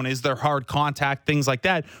thrown? Is there hard contact? Things like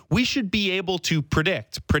that. We should be able to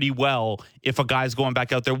predict pretty well if a guy's going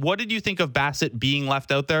back out there. What did you think of Bassett being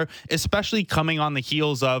left out there, especially coming on the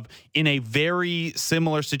heels of in a very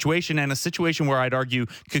similar situation and a situation where I'd argue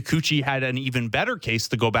Kikuchi had an even better case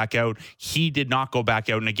to go back out? He did not go back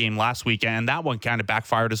out in a game last week, and that one kind of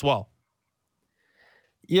backfired as well.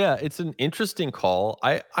 Yeah, it's an interesting call.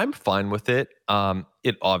 I'm fine with it.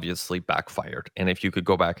 It obviously backfired, and if you could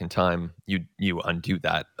go back in time, you undo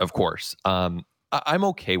that, of course. I'm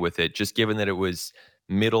okay with it, just given that it was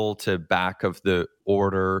middle to back of the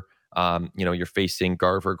order. You're facing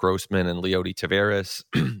Garver, Grossman, and Leody Taveras.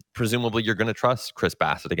 Presumably, you're going to trust Chris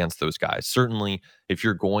Bassett against those guys. Certainly, if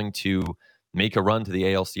you're going to make a run to the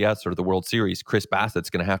ALCS or the World Series, Chris Bassett's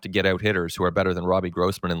going to have to get out hitters who are better than Robbie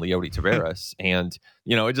Grossman and Leody Taveras. And,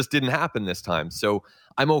 it just didn't happen this time. So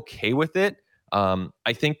I'm okay with it.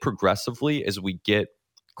 I think progressively as we get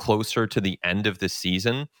closer to the end of the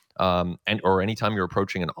season, or anytime you're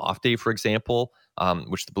approaching an off day, for example,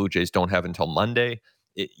 which the Blue Jays don't have until Monday,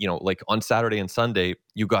 like on Saturday and Sunday,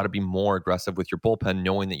 you got to be more aggressive with your bullpen,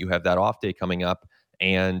 knowing that you have that off day coming up.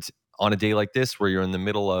 And on a day like this, where you're in the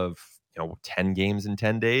middle of 10 games in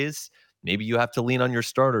 10 days, maybe you have to lean on your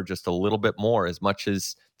starter just a little bit more. As much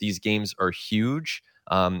as these games are huge,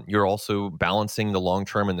 you're also balancing the long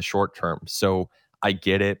term and the short term. So I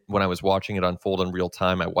get it. When I was watching it unfold in real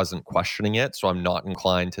time, I wasn't questioning it. So I'm not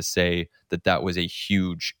inclined to say that was a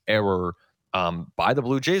huge error by the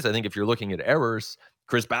Blue Jays. I think if you're looking at errors,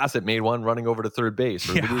 Chris Bassett made one running over to third base,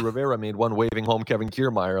 or Luis Rivera made one waving home Kevin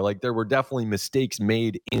Kiermaier. Like, there were definitely mistakes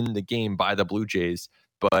made in the game by the Blue Jays,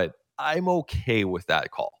 but I'm okay with that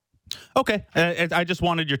call. Okay. I just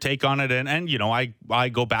wanted your take on it. And I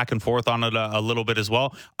go back and forth on it a little bit as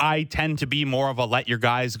well. I tend to be more of a let your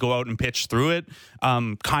guys go out and pitch through it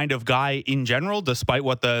kind of guy in general, despite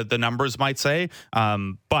what the numbers might say.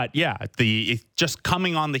 But yeah, just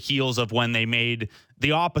coming on the heels of when they made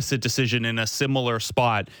the opposite decision in a similar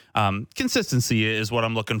spot. Consistency is what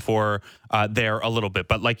I'm looking for there a little bit.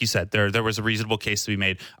 But like you said, there was a reasonable case to be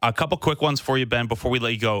made. A couple quick ones for you, Ben, before we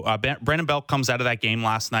let you go. Brandon Belt comes out of that game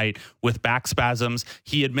last night with back spasms.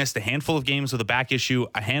 He had missed a handful of games with a back issue,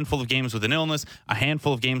 a handful of games with an illness, a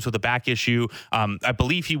handful of games with a back issue. I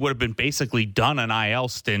believe he would have been basically done an IL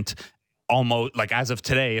stint almost like as of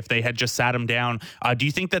today if they had just sat him down. Do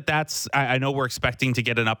you think that's, I know we're expecting to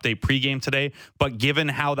get an update pregame today, but given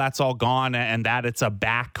how that's all gone and that it's a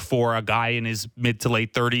back for a guy in his mid to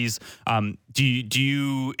late 30s,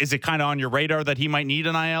 is it kind of on your radar that he might need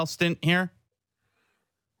an IL stint here?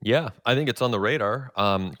 Yeah, I think it's on the radar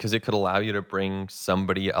because it could allow you to bring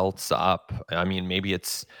somebody else up. I mean, maybe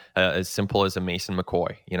it's as simple as a Mason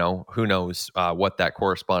McCoy. Who knows what that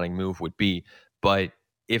corresponding move would be. But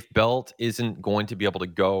if Belt isn't going to be able to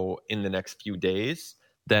go in the next few days,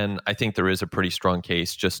 then I think there is a pretty strong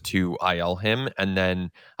case just to IL him. And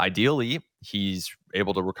then ideally, he's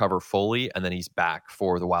able to recover fully, and then he's back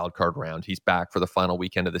for the wild card round. He's back for the final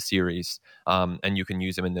weekend of the series, and you can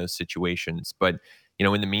use him in those situations. But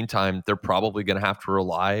in the meantime, they're probably going to have to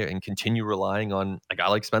rely and continue relying on a guy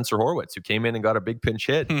like Spencer Horwitz, who came in and got a big pinch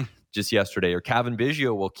hit just yesterday, or Cavan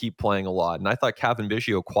Biggio will keep playing a lot. And I thought Cavan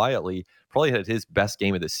Biggio quietly probably had his best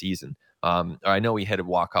game of the season. I know he had a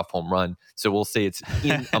walk-off home run, so we'll say it's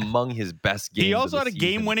among his best games. He also had a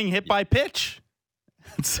game-winning hit by pitch.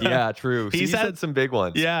 Yeah, true. So he's had some big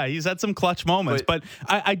ones. Yeah, he's had some clutch moments. But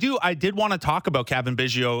I did want to talk about Cavan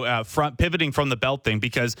Biggio pivoting from the Belt thing,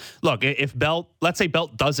 because look, if let's say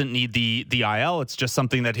Belt doesn't need the IL, it's just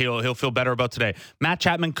something that he'll feel better about today. Matt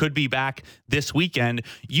Chapman could be back this weekend.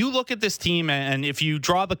 You look at this team, and if you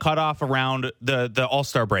draw the cutoff around the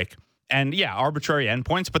All-Star break, and yeah, arbitrary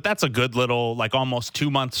endpoints, but that's a good little, like, almost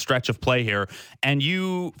 2-month stretch of play here. And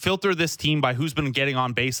you filter this team by who's been getting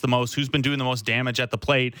on base the most, who's been doing the most damage at the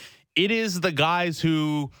plate. It is the guys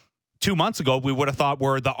who 2 months ago we would have thought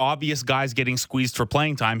were the obvious guys getting squeezed for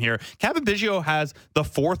playing time here. Cavan Biggio has the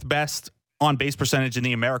 4th best on base percentage in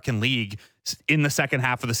the American League in the second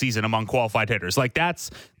half of the season among qualified hitters. Like that's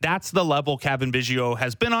the level Cavan Biggio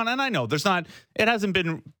has been on. And I know it hasn't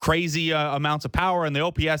been crazy amounts of power, and the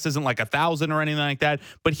OPS isn't like 1,000 or anything like that,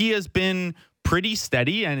 but he has been pretty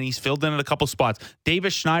steady, and he's filled in at a couple spots.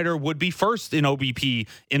 Davis Schneider would be first in OBP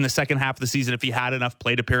in the second half of the season if he had enough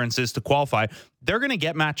plate appearances to qualify. They're going to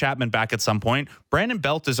get Matt Chapman back at some point. Brandon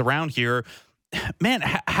Belt is around here. Man,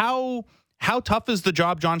 how tough is the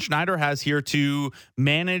job John Schneider has here to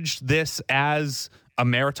manage this as a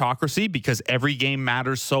meritocracy, because every game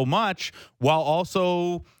matters so much, while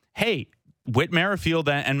also, hey, Whit Merrifield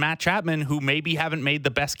and Matt Chapman, who maybe haven't made the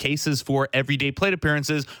best cases for everyday plate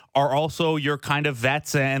appearances, are also your kind of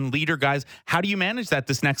vets and leader guys. How do you manage that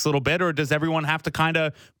this next little bit, or does everyone have to kind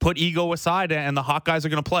of put ego aside and the hot guys are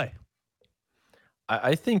going to play?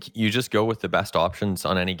 I think you just go with the best options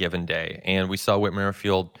on any given day. And we saw Whit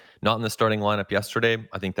Merrifield not in the starting lineup yesterday.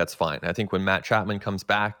 I think that's fine. I think when Matt Chapman comes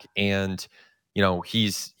back and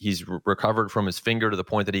he's recovered from his finger to the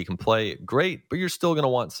point that he can play, great, but you're still going to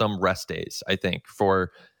want some rest days, I think,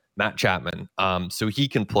 for Matt Chapman. So he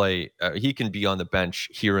can play, he can be on the bench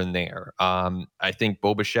here and there. I think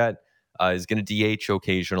Bo Bichette is going to DH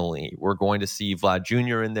occasionally. We're going to see Vlad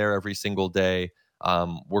Jr. in there every single day.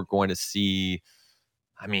 We're going to see,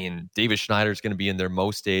 Davis Schneider is going to be in there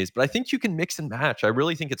most days, but I think you can mix and match. I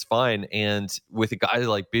really think it's fine. And with a guy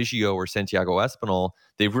like Biggio or Santiago Espinal,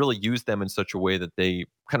 they've really used them in such a way that they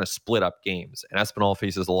kind of split up games. And Espinal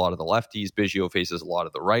faces a lot of the lefties. Biggio faces a lot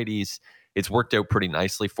of the righties. It's worked out pretty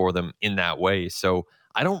nicely for them in that way. So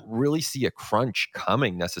I don't really see a crunch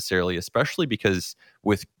coming necessarily, especially because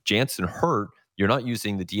with Jansen hurt, you're not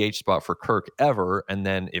using the DH spot for Kirk ever. And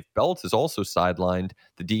then if Belt is also sidelined,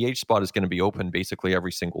 the DH spot is going to be open basically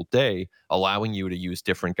every single day, allowing you to use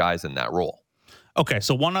different guys in that role. Okay,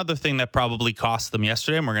 so one other thing that probably cost them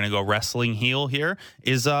yesterday, and we're going to go wrestling heel here,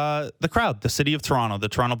 is the crowd, the city of Toronto, the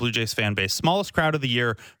Toronto Blue Jays fan base. Smallest crowd of the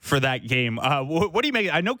year for that game. What do you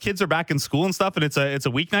make? I know kids are back in school and stuff, and it's a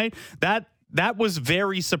weeknight. That was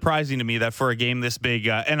very surprising to me that for a game this big,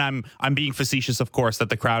 and I'm being facetious, of course, that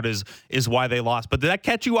the crowd is why they lost. But did that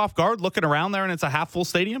catch you off guard looking around there and it's a half full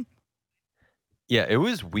stadium? Yeah, it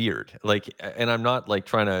was weird. And I'm not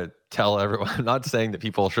trying to tell everyone, I'm not saying that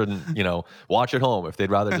people shouldn't, watch at home if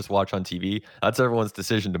they'd rather just watch on TV. That's everyone's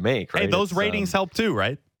decision to make, right? Hey, those ratings help too,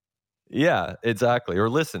 right? Yeah, exactly. Or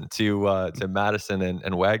listen to Madison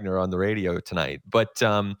and Wagner on the radio tonight. But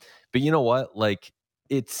you know what?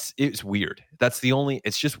 It's weird.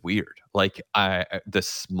 It's just weird. I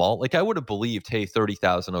would have believed, hey,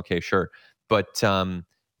 30,000. Okay, sure. But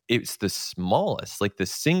it's the smallest, the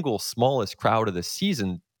single smallest crowd of the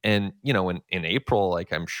season. And, in April,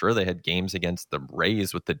 I'm sure they had games against the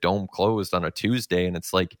Rays with the dome closed on a Tuesday. And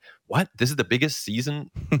it's what? This is the biggest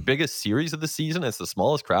series of the season. It's the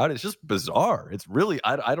smallest crowd. It's just bizarre. It's really,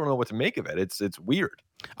 I don't know what to make of it. It's weird.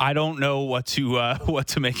 I don't know what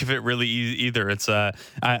to make of it really either. It's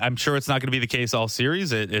I'm sure it's not going to be the case all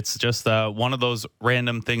series. It's just one of those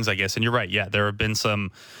random things, I guess. And you're right. Yeah, there have been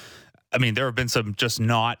some just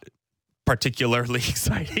not particularly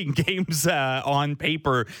exciting games on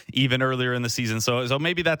paper even earlier in the season. So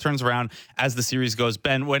maybe that turns around as the series goes.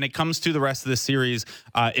 Ben, when it comes to the rest of the series,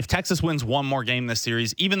 if Texas wins one more game this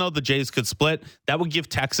series, even though the Jays could split, that would give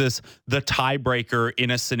Texas the tiebreaker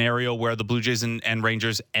in a scenario where the Blue Jays and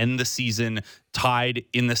Rangers end the season tied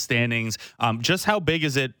in the standings. Just how big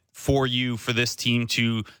is it for you for this team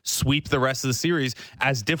to sweep the rest of the series,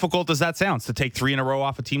 as difficult as that sounds, to take 3 in a row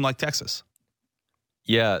off a team like Texas?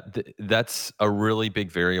 Yeah, that's a really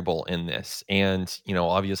big variable in this. And,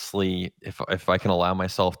 obviously, if I can allow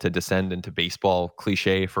myself to descend into baseball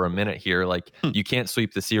cliche for a minute here, you can't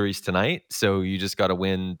sweep the series tonight. So you just got to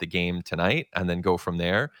win the game tonight and then go from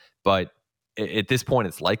there. But at this point,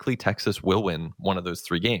 it's likely Texas will win one of those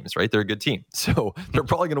 3 games, right? They're a good team. So they're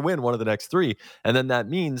probably going to win one of the next 3. And then that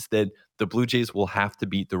means that the Blue Jays will have to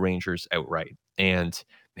beat the Rangers outright. And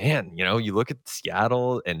man, you look at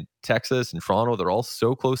Seattle and Texas and Toronto, they're all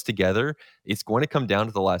so close together. It's going to come down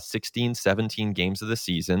to the last 16, 17 games of the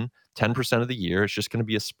season, 10% of the year. It's just going to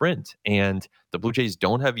be a sprint. And the Blue Jays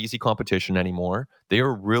don't have easy competition anymore. They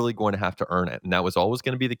are really going to have to earn it. And that was always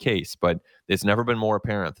going to be the case, but it's never been more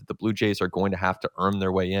apparent that the Blue Jays are going to have to earn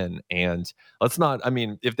their way in. And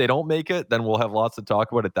if they don't make it, then we'll have lots to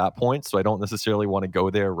talk about at that point. So I don't necessarily want to go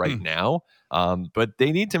there right now. But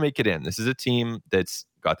they need to make it in. This is a team that's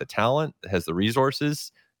got the talent, has the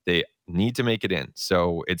resources. They need to make it in.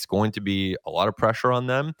 So it's going to be a lot of pressure on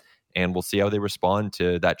them. and we'll see how they respond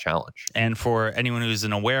to that challenge. And for anyone who's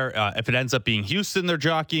unaware, if it ends up being Houston they're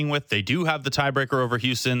jockeying with, they do have the tiebreaker over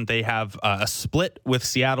Houston. They have a split with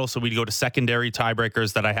Seattle, so we go to secondary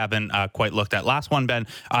tiebreakers that I haven't quite looked at. Last one, Ben,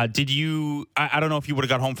 did you, I don't know if you would have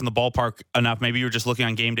got home from the ballpark enough, maybe you were just looking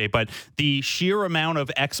on game day, but the sheer amount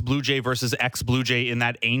of ex-Blue Jay versus ex-Blue Jay in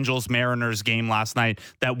that Angels-Mariners game last night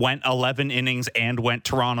that went 11 innings and went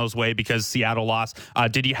Toronto's way because Seattle lost.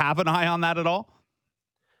 Did you have an eye on that at all?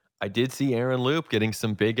 I did see Aaron Loup getting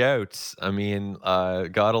some big outs. I mean,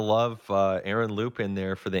 gotta love Aaron Loup in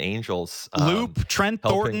there for the Angels. Loup, Trent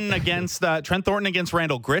Thornton against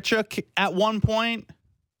Randall Grichuk at one point.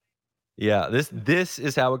 Yeah, this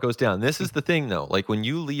is how it goes down. This is the thing, though. Like when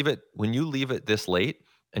you leave it this late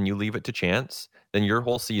and you leave it to chance, then your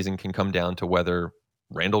whole season can come down to whether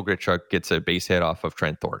Randall Grichuk gets a base hit off of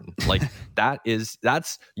Trent Thornton. Like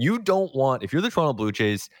that's you don't want, if you're the Toronto Blue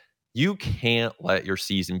Jays, you can't let your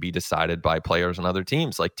season be decided by players on other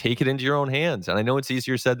teams. Like, take it into your own hands. And I know it's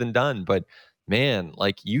easier said than done, but man,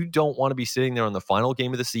 like, you don't want to be sitting there on the final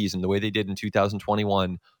game of the season the way they did in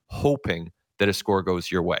 2021, hoping that a score goes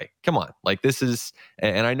your way. Come on. Like, this is,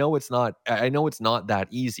 and I know it's not that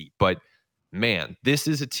easy, but man, this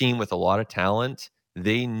is a team with a lot of talent.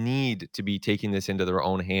 They need to be taking this into their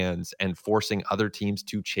own hands and forcing other teams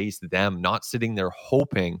to chase them, not sitting there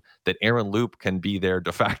hoping that Aaron Loup can be their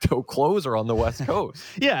de facto closer on the West Coast.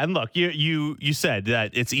 Yeah, and look, you said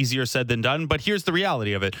that it's easier said than done, but here's the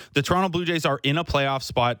reality of it. The Toronto Blue Jays are in a playoff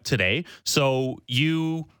spot today, so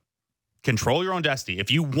you control your own destiny.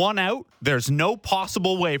 If you won out, there's no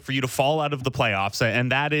possible way for you to fall out of the playoffs.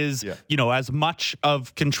 And that is, as much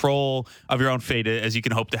of control of your own fate as you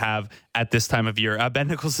can hope to have at this time of year. Ben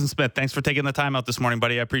Nicholson-Smith, thanks for taking the time out this morning,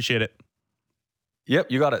 buddy. I appreciate it.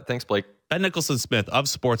 Yep, you got it. Thanks, Blake. Ben Nicholson-Smith of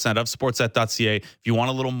Sportsnet, of sportsnet.ca. If you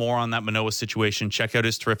want a little more on that Manoah situation, check out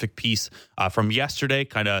his terrific piece from yesterday,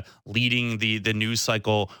 kind of leading the news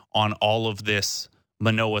cycle on all of this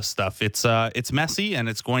Manoah stuff. It's messy, and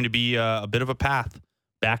it's going to be a bit of a path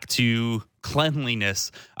back to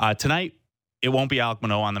cleanliness. Tonight, it won't be Alek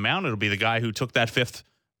Manoah on the mound. It'll be the guy who took that fifth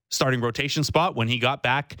starting rotation spot when he got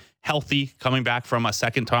back healthy, coming back from a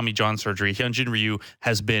second Tommy John surgery. Hyunjin Ryu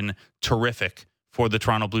has been terrific for the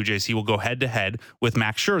Toronto Blue Jays. He will go head-to-head with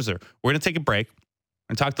Max Scherzer. We're going to take a break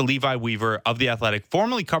and talk to Levi Weaver of The Athletic,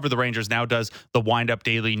 formerly covered the Rangers, now does the Wind Up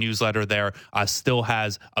Daily newsletter there, still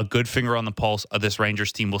has a good finger on the pulse of this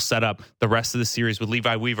Rangers team. We'll set up the rest of the series with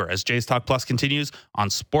Levi Weaver as Jays Talk Plus continues on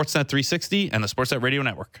Sportsnet 360 and the Sportsnet Radio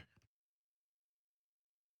Network.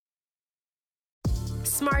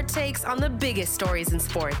 Smart takes on the biggest stories in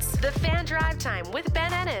sports. The Fan Drive Time with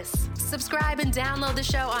Ben Ennis. Subscribe and download the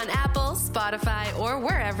show on Apple, Spotify, or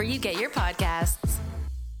wherever you get your podcasts.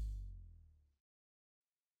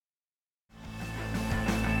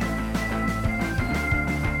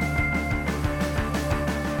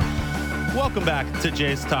 Welcome back to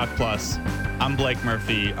Jays Talk Plus. I'm Blake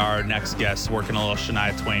Murphy. Our next guest working a little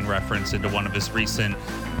Shania Twain reference into one of his recent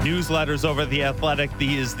newsletters over The Athletic.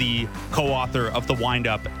 He is the co-author of The Wind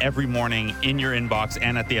Up every morning in your inbox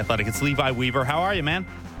and at The Athletic. It's Levi Weaver. How are you, man?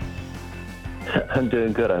 I'm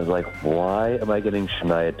doing good. I was like, why am I getting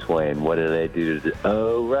Shania Twain? What did I do?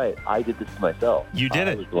 Oh, right. I did this to myself. You did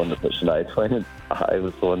it. I was the one that put Shania Twain in. I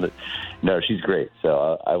was the one that... No, she's great.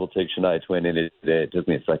 So I will take Shania Twain in it today. It took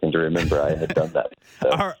me a second to remember I had done that.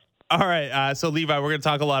 So. All right. So, Levi, we're going to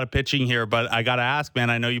talk a lot of pitching here, but I got to ask,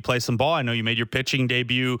 man, I know you play some ball. I know you made your pitching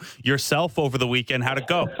debut yourself over the weekend. How'd it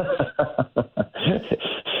go?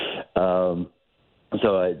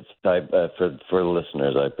 For the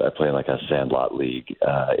listeners, I play in like a sandlot league.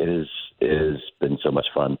 It has been so much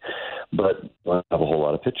fun, but I have a whole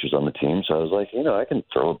lot of pitchers on the team. So I was like, I can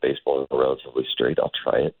throw a baseball relatively straight. I'll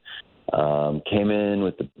try it. Came in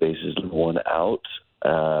with the bases one out,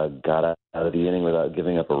 got out of the inning without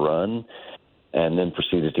giving up a run, and then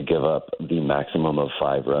proceeded to give up the maximum of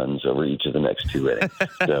 5 runs over each of the next 2 innings.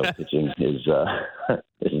 So pitching is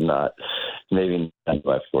not maybe not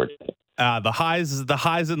my forte. The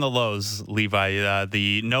highs and the lows, Levi.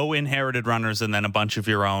 The no inherited runners and then a bunch of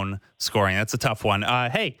your own scoring. That's a tough one.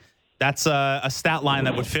 Hey, that's a stat line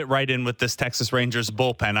that would fit right in with this Texas Rangers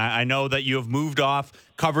bullpen. I know that you have moved off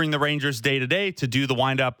covering the Rangers day to day to do the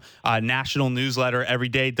Wind Up national newsletter every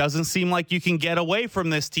day. Doesn't seem like you can get away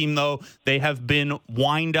from this team, though. They have been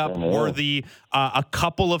Wind Up worthy a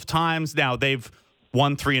couple of times now. They've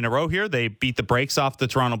won 3 in a row here. They beat the brakes off the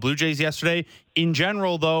Toronto Blue Jays yesterday. In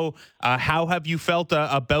general, though, how have you felt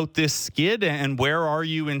about this skid, and where are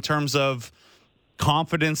you in terms of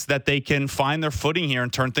confidence that they can find their footing here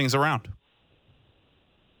and turn things around?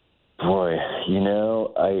 Boy,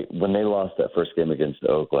 When they lost that first game against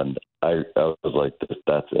Oakland, I was like,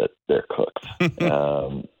 that's it. They're cooked.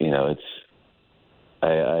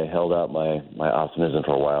 I held out my optimism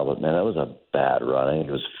for a while, but man, that was a bad run. I think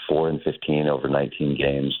it was 4-15 over 19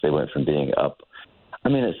 games. They went from being up. I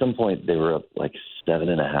mean, at some point they were up like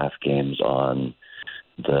 7.5 games on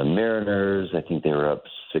the Mariners. I think they were up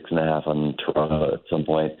 6.5 on Toronto at some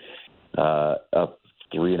point. Up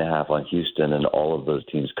 3.5 on Houston, and all of those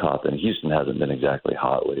teams caught them. Houston hasn't been exactly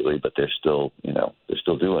hot lately, but they're still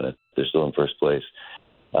doing it. They're still in first place.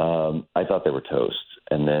 I thought they were toast.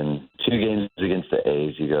 And then 2 games against the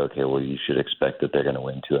A's, you go, okay, well, you should expect that they're going to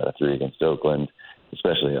win 2 out of 3 against Oakland,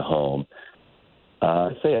 especially at home.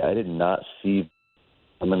 I did not see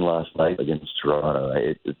them in last night against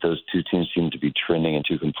Toronto. Those 2 teams seem to be trending in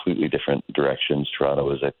 2 completely different directions. Toronto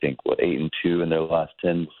was, I think, 8-2 in their last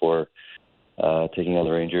 10 before taking on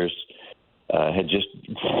the Rangers. Had just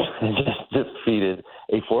defeated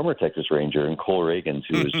a former Texas Ranger in Cole Reagans,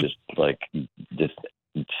 who was just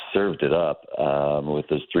served it up with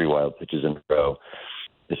those 3 wild pitches in a row.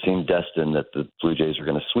 It seemed destined that the Blue Jays were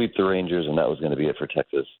going to sweep the Rangers, and that was going to be it for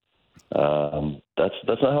Texas.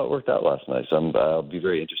 That's not how it worked out last night. So I'll be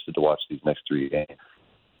very interested to watch these next 3 games.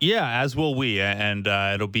 Yeah, as will we, and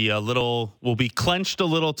we'll be clenched a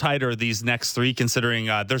little tighter these next 3, considering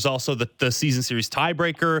there's also the season series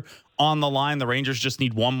tiebreaker on the line. The Rangers just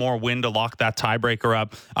need one more win to lock that tiebreaker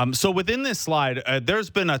up. So within this slide, there's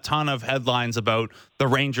been a ton of headlines about the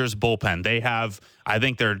Rangers bullpen. They have, I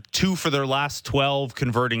think they're 2 for their last 12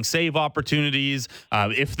 converting save opportunities.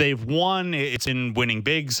 If they've won, it's in winning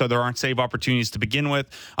big, so there aren't save opportunities to begin with.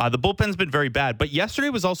 The bullpen's been very bad, but yesterday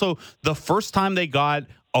was also the first time they got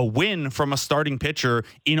a win from a starting pitcher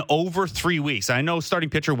in over 3 weeks. I know starting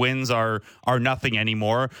pitcher wins are nothing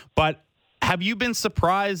anymore, but have you been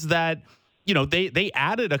surprised that, they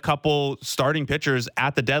added a couple starting pitchers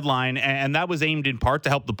at the deadline, and that was aimed in part to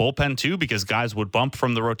help the bullpen too, because guys would bump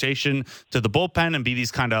from the rotation to the bullpen and be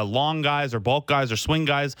these kind of long guys or bulk guys or swing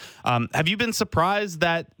guys. Have you been surprised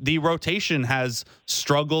that the rotation has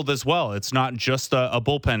struggled as well? It's not just a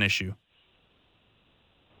bullpen issue.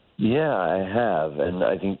 Yeah, I have, and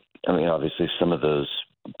I think, obviously some of those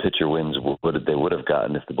pitcher wins they would have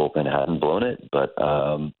gotten if the bullpen hadn't blown it, but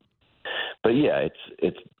yeah,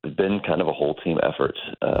 it's been kind of a whole team effort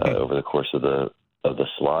over the course of the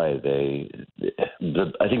slide.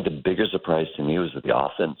 I think the bigger surprise to me was that the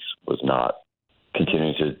offense was not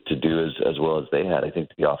continuing to do as well as they had. I think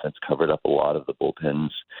the offense covered up a lot of the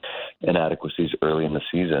bullpen's inadequacies early in the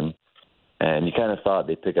season, and you kind of thought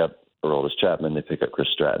they'd pick up Aroldis Chapman, they pick up Chris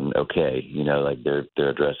Stratton. Okay, they're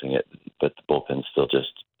addressing it, but the bullpen's still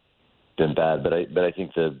just been bad. But I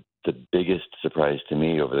think the biggest surprise to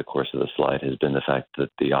me over the course of the slide has been the fact that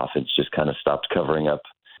the offense just kind of stopped covering up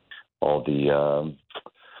all the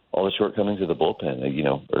shortcomings of the bullpen.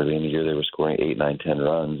 Early in the year they were scoring 8, 9, 10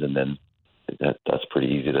 runs, and then that's pretty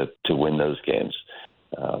easy to win those games.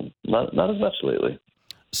 Not as much lately.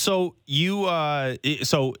 So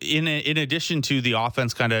in addition to the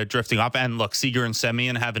offense kind of drifting off, and look, Seager and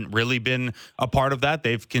Semien haven't really been a part of that.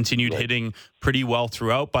 They've continued hitting pretty well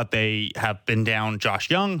throughout, but they have been down Josh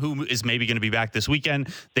Young, who is maybe going to be back this weekend.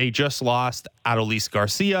 They just lost Adolis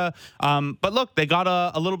Garcia. But look, they got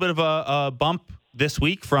a little bit of a bump this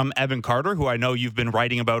week from Evan Carter, who I know you've been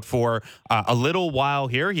writing about for a little while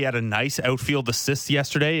here. He had a nice outfield assist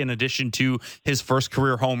yesterday in addition to his first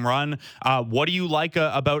career home run. What do you like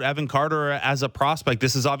about Evan Carter as a prospect?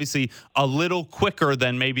 This is obviously a little quicker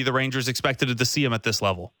than maybe the Rangers expected to see him at this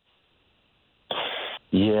level.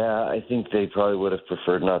 Yeah, I think they probably would have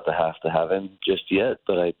preferred not to have him just yet,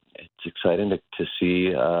 but it's exciting to see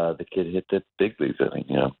the kid hit the big leagues. I think,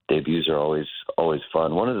 debuts are always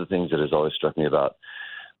fun. One of the things that has always struck me about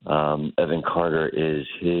Evan Carter is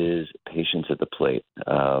his patience at the plate.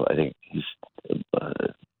 I think his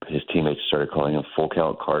teammates started calling him Full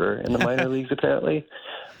Count Carter in the minor leagues, apparently,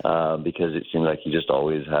 because it seemed like he just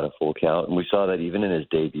always had a full count. And we saw that even in his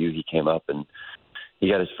debut, he came up and he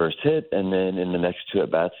got his first hit, and then in the next 2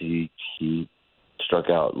 at-bats, he struck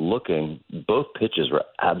out looking. Both pitches were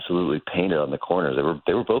absolutely painted on the corners.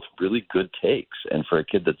 They were both really good takes. And for a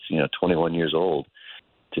kid that's 21 years old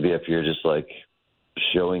to be up here just like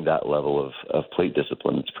showing that level of plate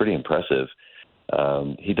discipline, it's pretty impressive.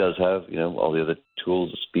 He does have all the other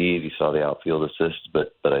tools, speed. You saw the outfield assist,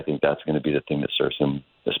 but I think that's going to be the thing that serves him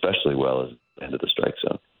especially well as the end of the strike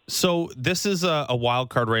zone. So this is a wild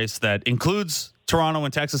card race that includes Toronto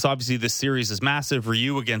and Texas, obviously this series is massive.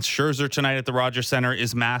 Ryu against Scherzer tonight at the Rogers Center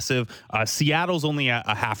is massive. Seattle's only a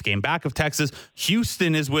half game back of Texas.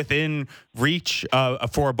 Houston is within reach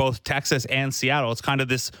for both Texas and Seattle. It's kind of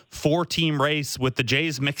this 4-team race with the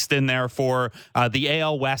Jays mixed in there for the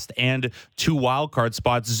AL West and 2 wildcard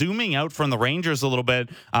spots. Zooming out from the Rangers a little bit,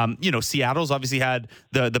 Seattle's obviously had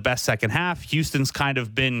the best second half. Houston's kind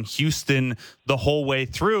of been Houston the whole way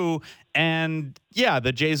through. And yeah,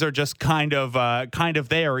 the Jays are just kind of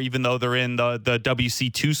there, even though they're in the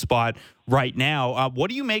WC2 spot right now. What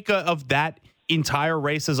do you make of that entire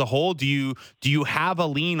race as a whole? Do you have a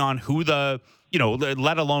lean on who let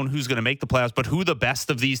alone who's going to make the playoffs, but who the best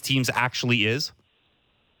of these teams actually is?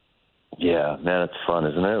 Yeah, man, it's fun,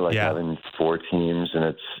 isn't it? Having 4 teams, and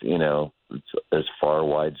it's as far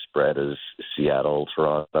widespread as Seattle,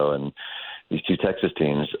 Toronto, and these 2 Texas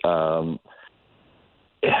teams.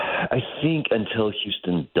 I think until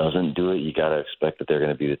Houston doesn't do it, you got to expect that they're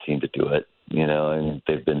going to be the team to do it. And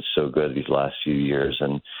they've been so good these last few years,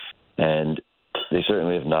 and they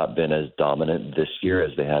certainly have not been as dominant this year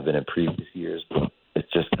as they have been in previous years. But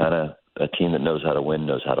it's just kind of a team that knows how to win,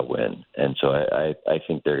 and so I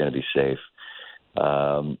think they're going to be safe.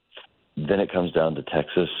 Then it comes down to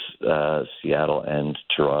Texas, Seattle, and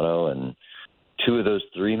Toronto, and 2 of those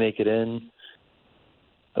 3 make it in.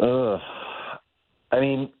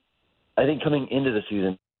 I think coming into the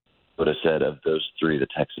season, I would have said of those 3, the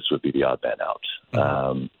Texas would be the odd man out.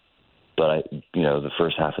 Mm-hmm. But the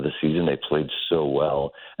first half of the season, they played so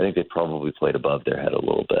well. I think they probably played above their head a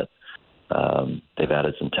little bit. They've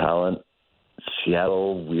added some talent.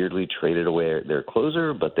 Seattle weirdly traded away their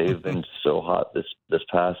closer, but they've been so hot this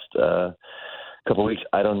past couple of weeks.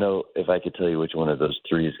 I don't know if I could tell you which one of those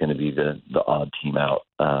 3 is going to be the odd team out.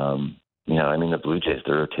 The Blue Jays,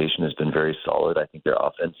 their rotation has been very solid. I think their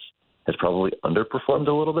offense has probably underperformed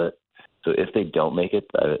a little bit. So if they don't make it,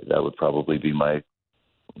 that would probably be my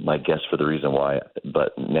guess for the reason why.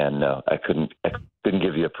 But man, no, I couldn't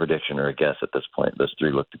give you a prediction or a guess at this point. Those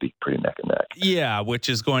 3 look to be pretty neck and neck. Yeah, which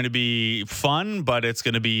is going to be fun, but it's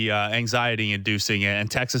going to be anxiety inducing. And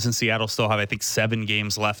Texas and Seattle still have, I think, 7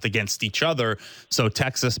 games left against each other. So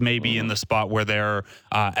Texas may be in the spot where they're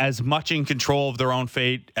as much in control of their own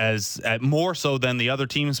fate as more so than the other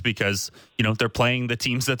teams, because they're playing the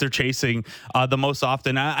teams that they're chasing the most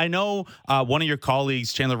often. I know one of your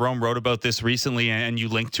colleagues, Chandler Rome, wrote about this recently, and you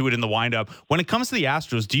linked to it in the windup. When it comes to the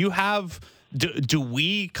Astros, do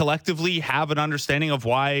we collectively have an understanding of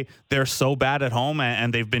why they're so bad at home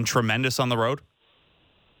and they've been tremendous on the road?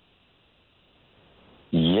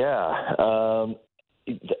 Yeah.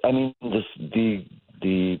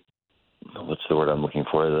 The what's the word I'm looking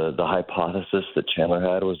for? The hypothesis that Chandler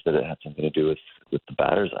had was that it had something to do with the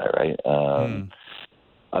batter's eye, right?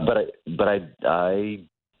 But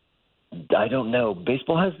I don't know.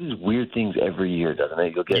 Baseball has these weird things every year, doesn't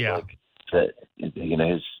it? You'll get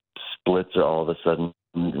his splits are all of a sudden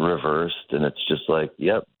reversed, and it's just like,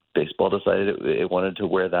 yep, baseball decided it wanted to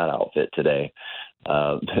wear that outfit today.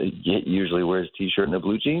 It usually wears T-shirt and the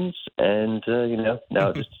blue jeans, and now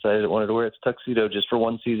it just decided it wanted to wear its tuxedo just for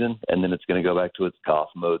one season, and then it's going to go back to its golf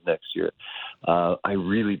mode next year. I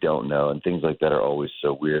really don't know, and things like that are always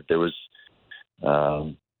so weird. There was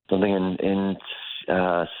something in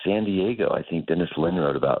San Diego, I think Dennis Lin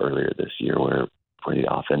wrote about earlier this year, where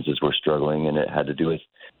the offenses were struggling, and it had to do with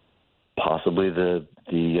possibly the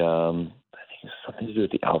I think it's something to do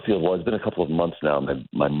with the outfield. Well, it's been a couple of months now.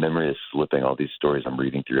 My memory is slipping. All these stories I'm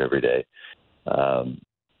reading through every day.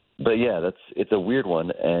 But yeah, it's a weird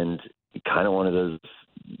one, and kind of one of those.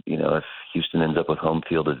 If Houston ends up with home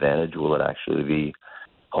field advantage, will it actually be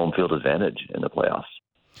home field advantage in the playoffs?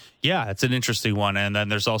 Yeah, it's an interesting one. And then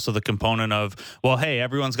there's also the component of, well, hey,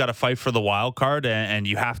 everyone's got to fight for the wild card, and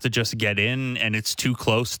you have to just get in, and it's too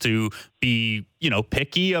close to be,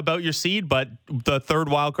 picky about your seed. But the third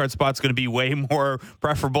wild card spot's going to be way more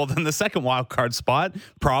preferable than the second wild card spot,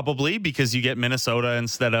 probably because you get Minnesota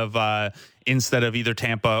instead of either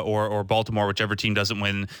Tampa or Baltimore, whichever team doesn't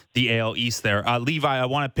win the AL East there. Levi, I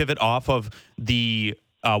want to pivot off of the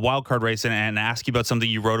wild card race and ask you about something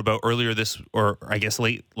you wrote about earlier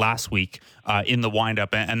late last week in the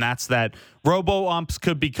windup, and that's that robo-umps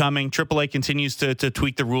could be coming. AAA continues to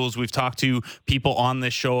tweak the rules. We've talked to people on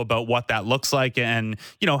this show about what that looks like, and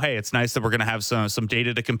hey, it's nice that we're going to have some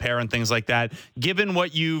data to compare and things like that. Given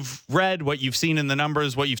what you've read, what you've seen in the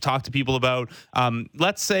numbers, what you've talked to people about,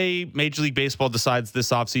 let's say Major League Baseball decides this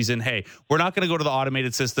offseason, hey, we're not going to go to the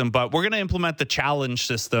automated system, but we're going to implement the challenge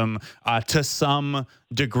system to some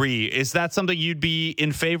degree. Is that something you'd be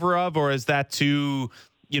in favor of, or is that too,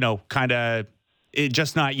 kind of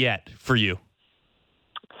just not yet for you?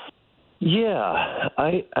 Yeah,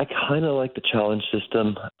 I kind of like the challenge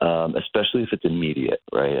system, especially if it's immediate,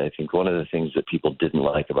 right? I think one of the things that people didn't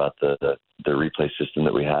like about the replay system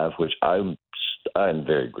that we have, which I'm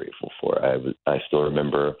very grateful for. I still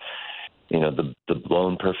remember, the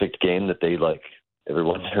blown perfect game that they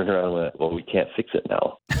everyone turned around and went, well, we can't fix it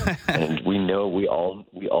now. And we all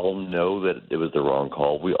know that it was the wrong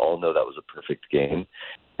call. We all know that was a perfect game,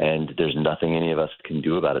 and there's nothing any of us can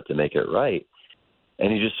do about it to make it right.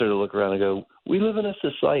 And you just sort of look around and go, we live in a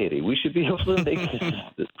society. We should be able to make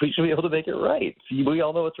it right. We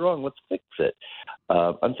all know what's wrong. Let's fix it.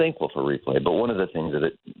 I'm thankful for replay, but one of the things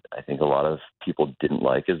that I think a lot of people didn't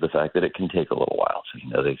like is the fact that it can take a little while.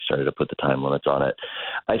 So, they started to put the time limits on it.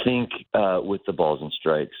 I think with the balls and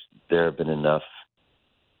strikes, there have been enough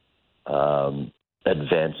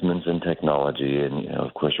advancements in technology, and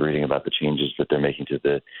of course, reading about the changes that they're making to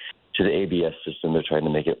the ABS system. They're trying to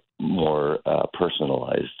make it more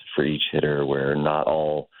personalized for each hitter, where not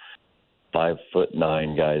all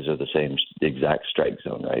 5'9" guys are the same exact strike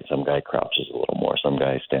zone, right? Some guy crouches a little more, some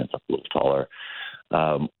guy stands up a little taller.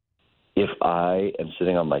 If I am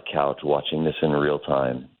sitting on my couch watching this in real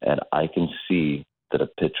time and I can see that a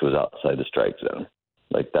pitch was outside the strike zone,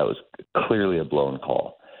 like that was clearly a blown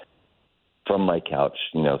call, from my couch,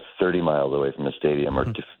 30 miles away from the stadium or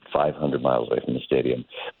 500 miles away from the stadium.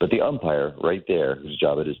 But the umpire right there, whose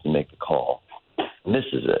job it is to make the call,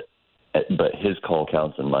 misses it. But his call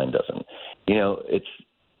counts and mine doesn't.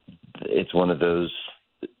 It's one of those,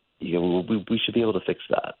 we should be able to fix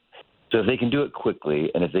that. So if they can do it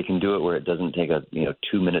quickly, and if they can do it where it doesn't take a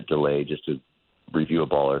 2-minute delay just to review a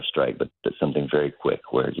ball or a strike, but it's something very quick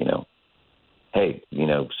where, hey,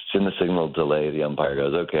 send the signal delay, the umpire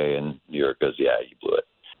goes, okay, and New York goes, yeah, you blew it.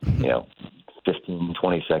 15,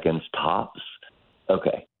 20 seconds tops.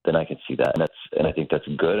 Okay, then I can see that. And I think that's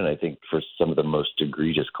good. And I think for some of the most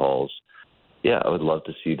egregious calls, yeah, I would love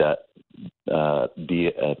to see that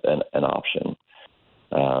be an option.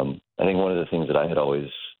 I think one of the things that I had always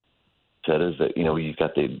said is that,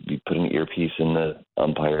 you put an earpiece in the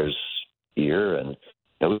umpire's ear, and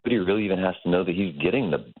nobody really even has to know that he's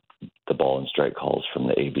getting the ball and strike calls from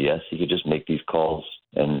the ABS. He could just make these calls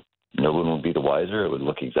and no one would be the wiser. It would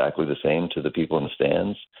look exactly the same to the people in the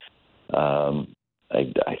stands.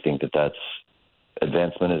 I think that's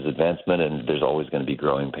advancement is advancement, and there's always going to be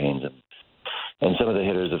growing pains. And some of the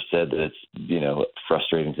hitters have said that it's,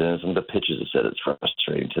 frustrating to them. Some of the pitchers have said it's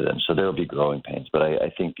frustrating to them. So there will be growing pains. But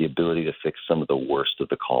I think the ability to fix some of the worst of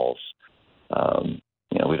the calls,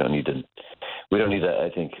 we don't need to, I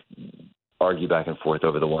think, argue back and forth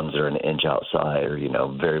over the ones that are an inch outside or,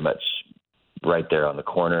 very much right there on the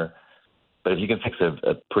corner. But if you can fix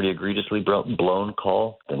a pretty egregiously blown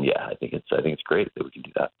call, then yeah, I think it's great that we can do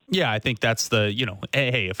that. Yeah, I think that's the,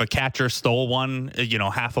 hey, if a catcher stole one,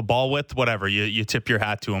 half a ball width, whatever, you tip your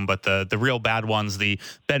hat to him. But the real bad ones, the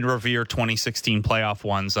Ben Revere 2016 playoff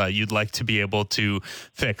ones, you'd like to be able to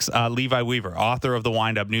fix. Levi Weaver, author of the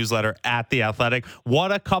Wind-Up newsletter at The Athletic.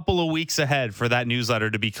 What a couple of weeks ahead for that newsletter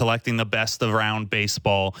to be collecting the best around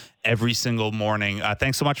baseball every single morning.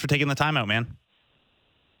 Thanks so much for taking the time out, man.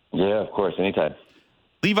 Yeah, of course. Anytime.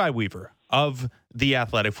 Levi Weaver of The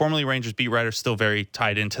Athletic, formerly Rangers beat writer, still very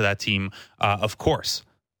tied into that team. Of course,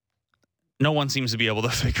 no one seems to be able to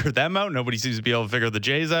figure them out. Nobody seems to be able to figure the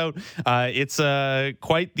Jays out. It's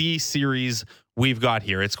quite the series we've got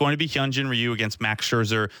here. It's going to be Hyunjin Ryu against Max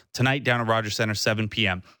Scherzer tonight down at Rogers Center, 7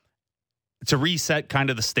 p.m. To reset kind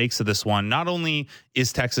of the stakes of this one, not only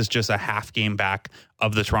is Texas just a half game back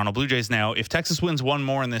of the Toronto Blue Jays now, if Texas wins one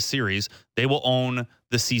more in this series, they will own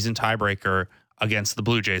the season tiebreaker against the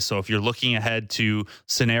Blue Jays. So if you're looking ahead to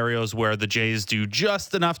scenarios where the Jays do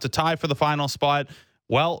just enough to tie for the final spot,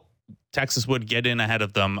 well, Texas would get in ahead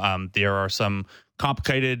of them. There are some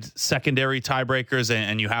complicated secondary tiebreakers,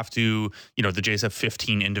 and you have to, the Jays have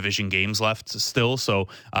 15 in-division games left still. So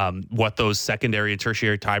what those secondary and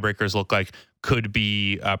tertiary tiebreakers look like could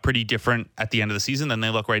be pretty different at the end of the season than they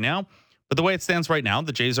look right now. But the way it stands right now,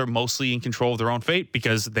 the Jays are mostly in control of their own fate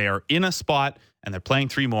because they are in a spot and they're playing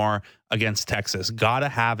 3 more against Texas. Gotta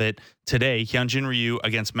have it today. Hyunjin Ryu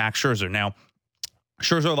against Max Scherzer. Now,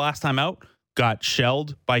 Scherzer last time out got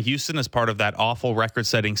shelled by Houston as part of that awful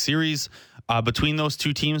record-setting series between those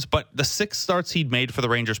two teams. But the 6 starts he'd made for the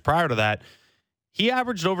Rangers prior to that, he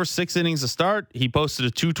averaged over 6 innings a start. He posted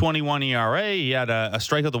a 2.21 ERA. He had a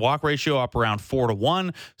strikeout to walk ratio up around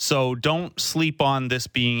 4-1. So don't sleep on this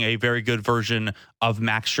being a very good version of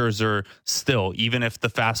Max Scherzer still, even if the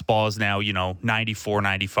fastball is now, 94,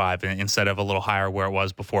 95 instead of a little higher where it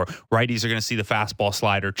was before. Righties are going to see the fastball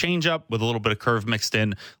slider change up with a little bit of curve mixed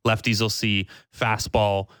in. Lefties will see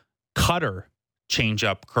fastball cutter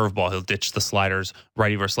changeup, curveball. He'll ditch the sliders,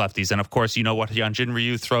 righty versus lefties. And of course, you know what Hyunjin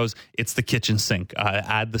Ryu throws? It's the kitchen sink.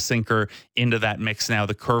 Add the sinker into that mix now.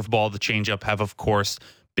 The curveball, the changeup have, of course,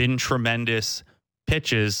 been tremendous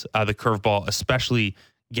pitches. The curveball, especially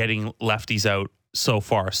getting lefties out so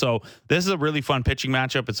far. So this is a really fun pitching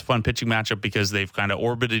matchup. It's a fun pitching matchup because they've kind of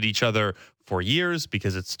orbited each other for years,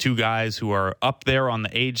 because it's two guys who are up there on the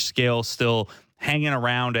age scale, still hanging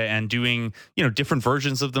around and doing, different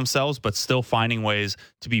versions of themselves, but still finding ways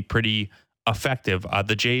to be pretty effective.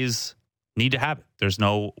 The Jays need to have it. There's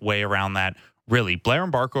no way around that, really. Blair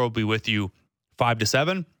and Barker will be with you 5 to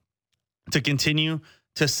 7 to continue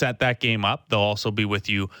to set that game up. They'll also be with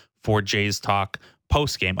you for Jays Talk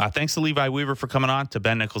post-game. Thanks to Levi Weaver for coming on, to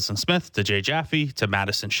Ben Nicholson-Smith, to Jay Jaffe, to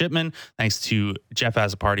Madison Shipman. Thanks to Jeff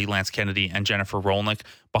Azzopardi, Lance Kennedy, and Jennifer Rolnick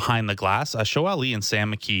behind the glass. Shoaib Ali and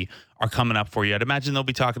Sam McKee are coming up for you. I'd imagine they'll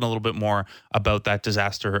be talking a little bit more about that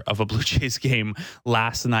disaster of a Blue Jays game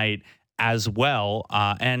last night as well.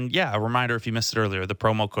 And a reminder, if you missed it earlier, the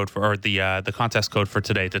promo code for, or the contest code for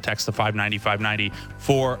today, to text the 590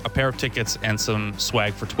 for a pair of tickets and some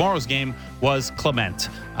swag for tomorrow's game was Clement.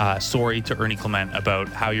 Sorry to Ernie Clement about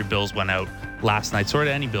how your Bills went out last night. Sorry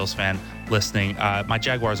to any Bills fan listening. My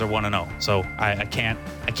Jaguars are 1-0, so I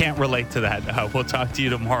can't relate to that. We'll talk to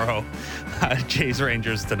you tomorrow. Jays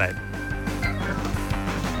Rangers tonight.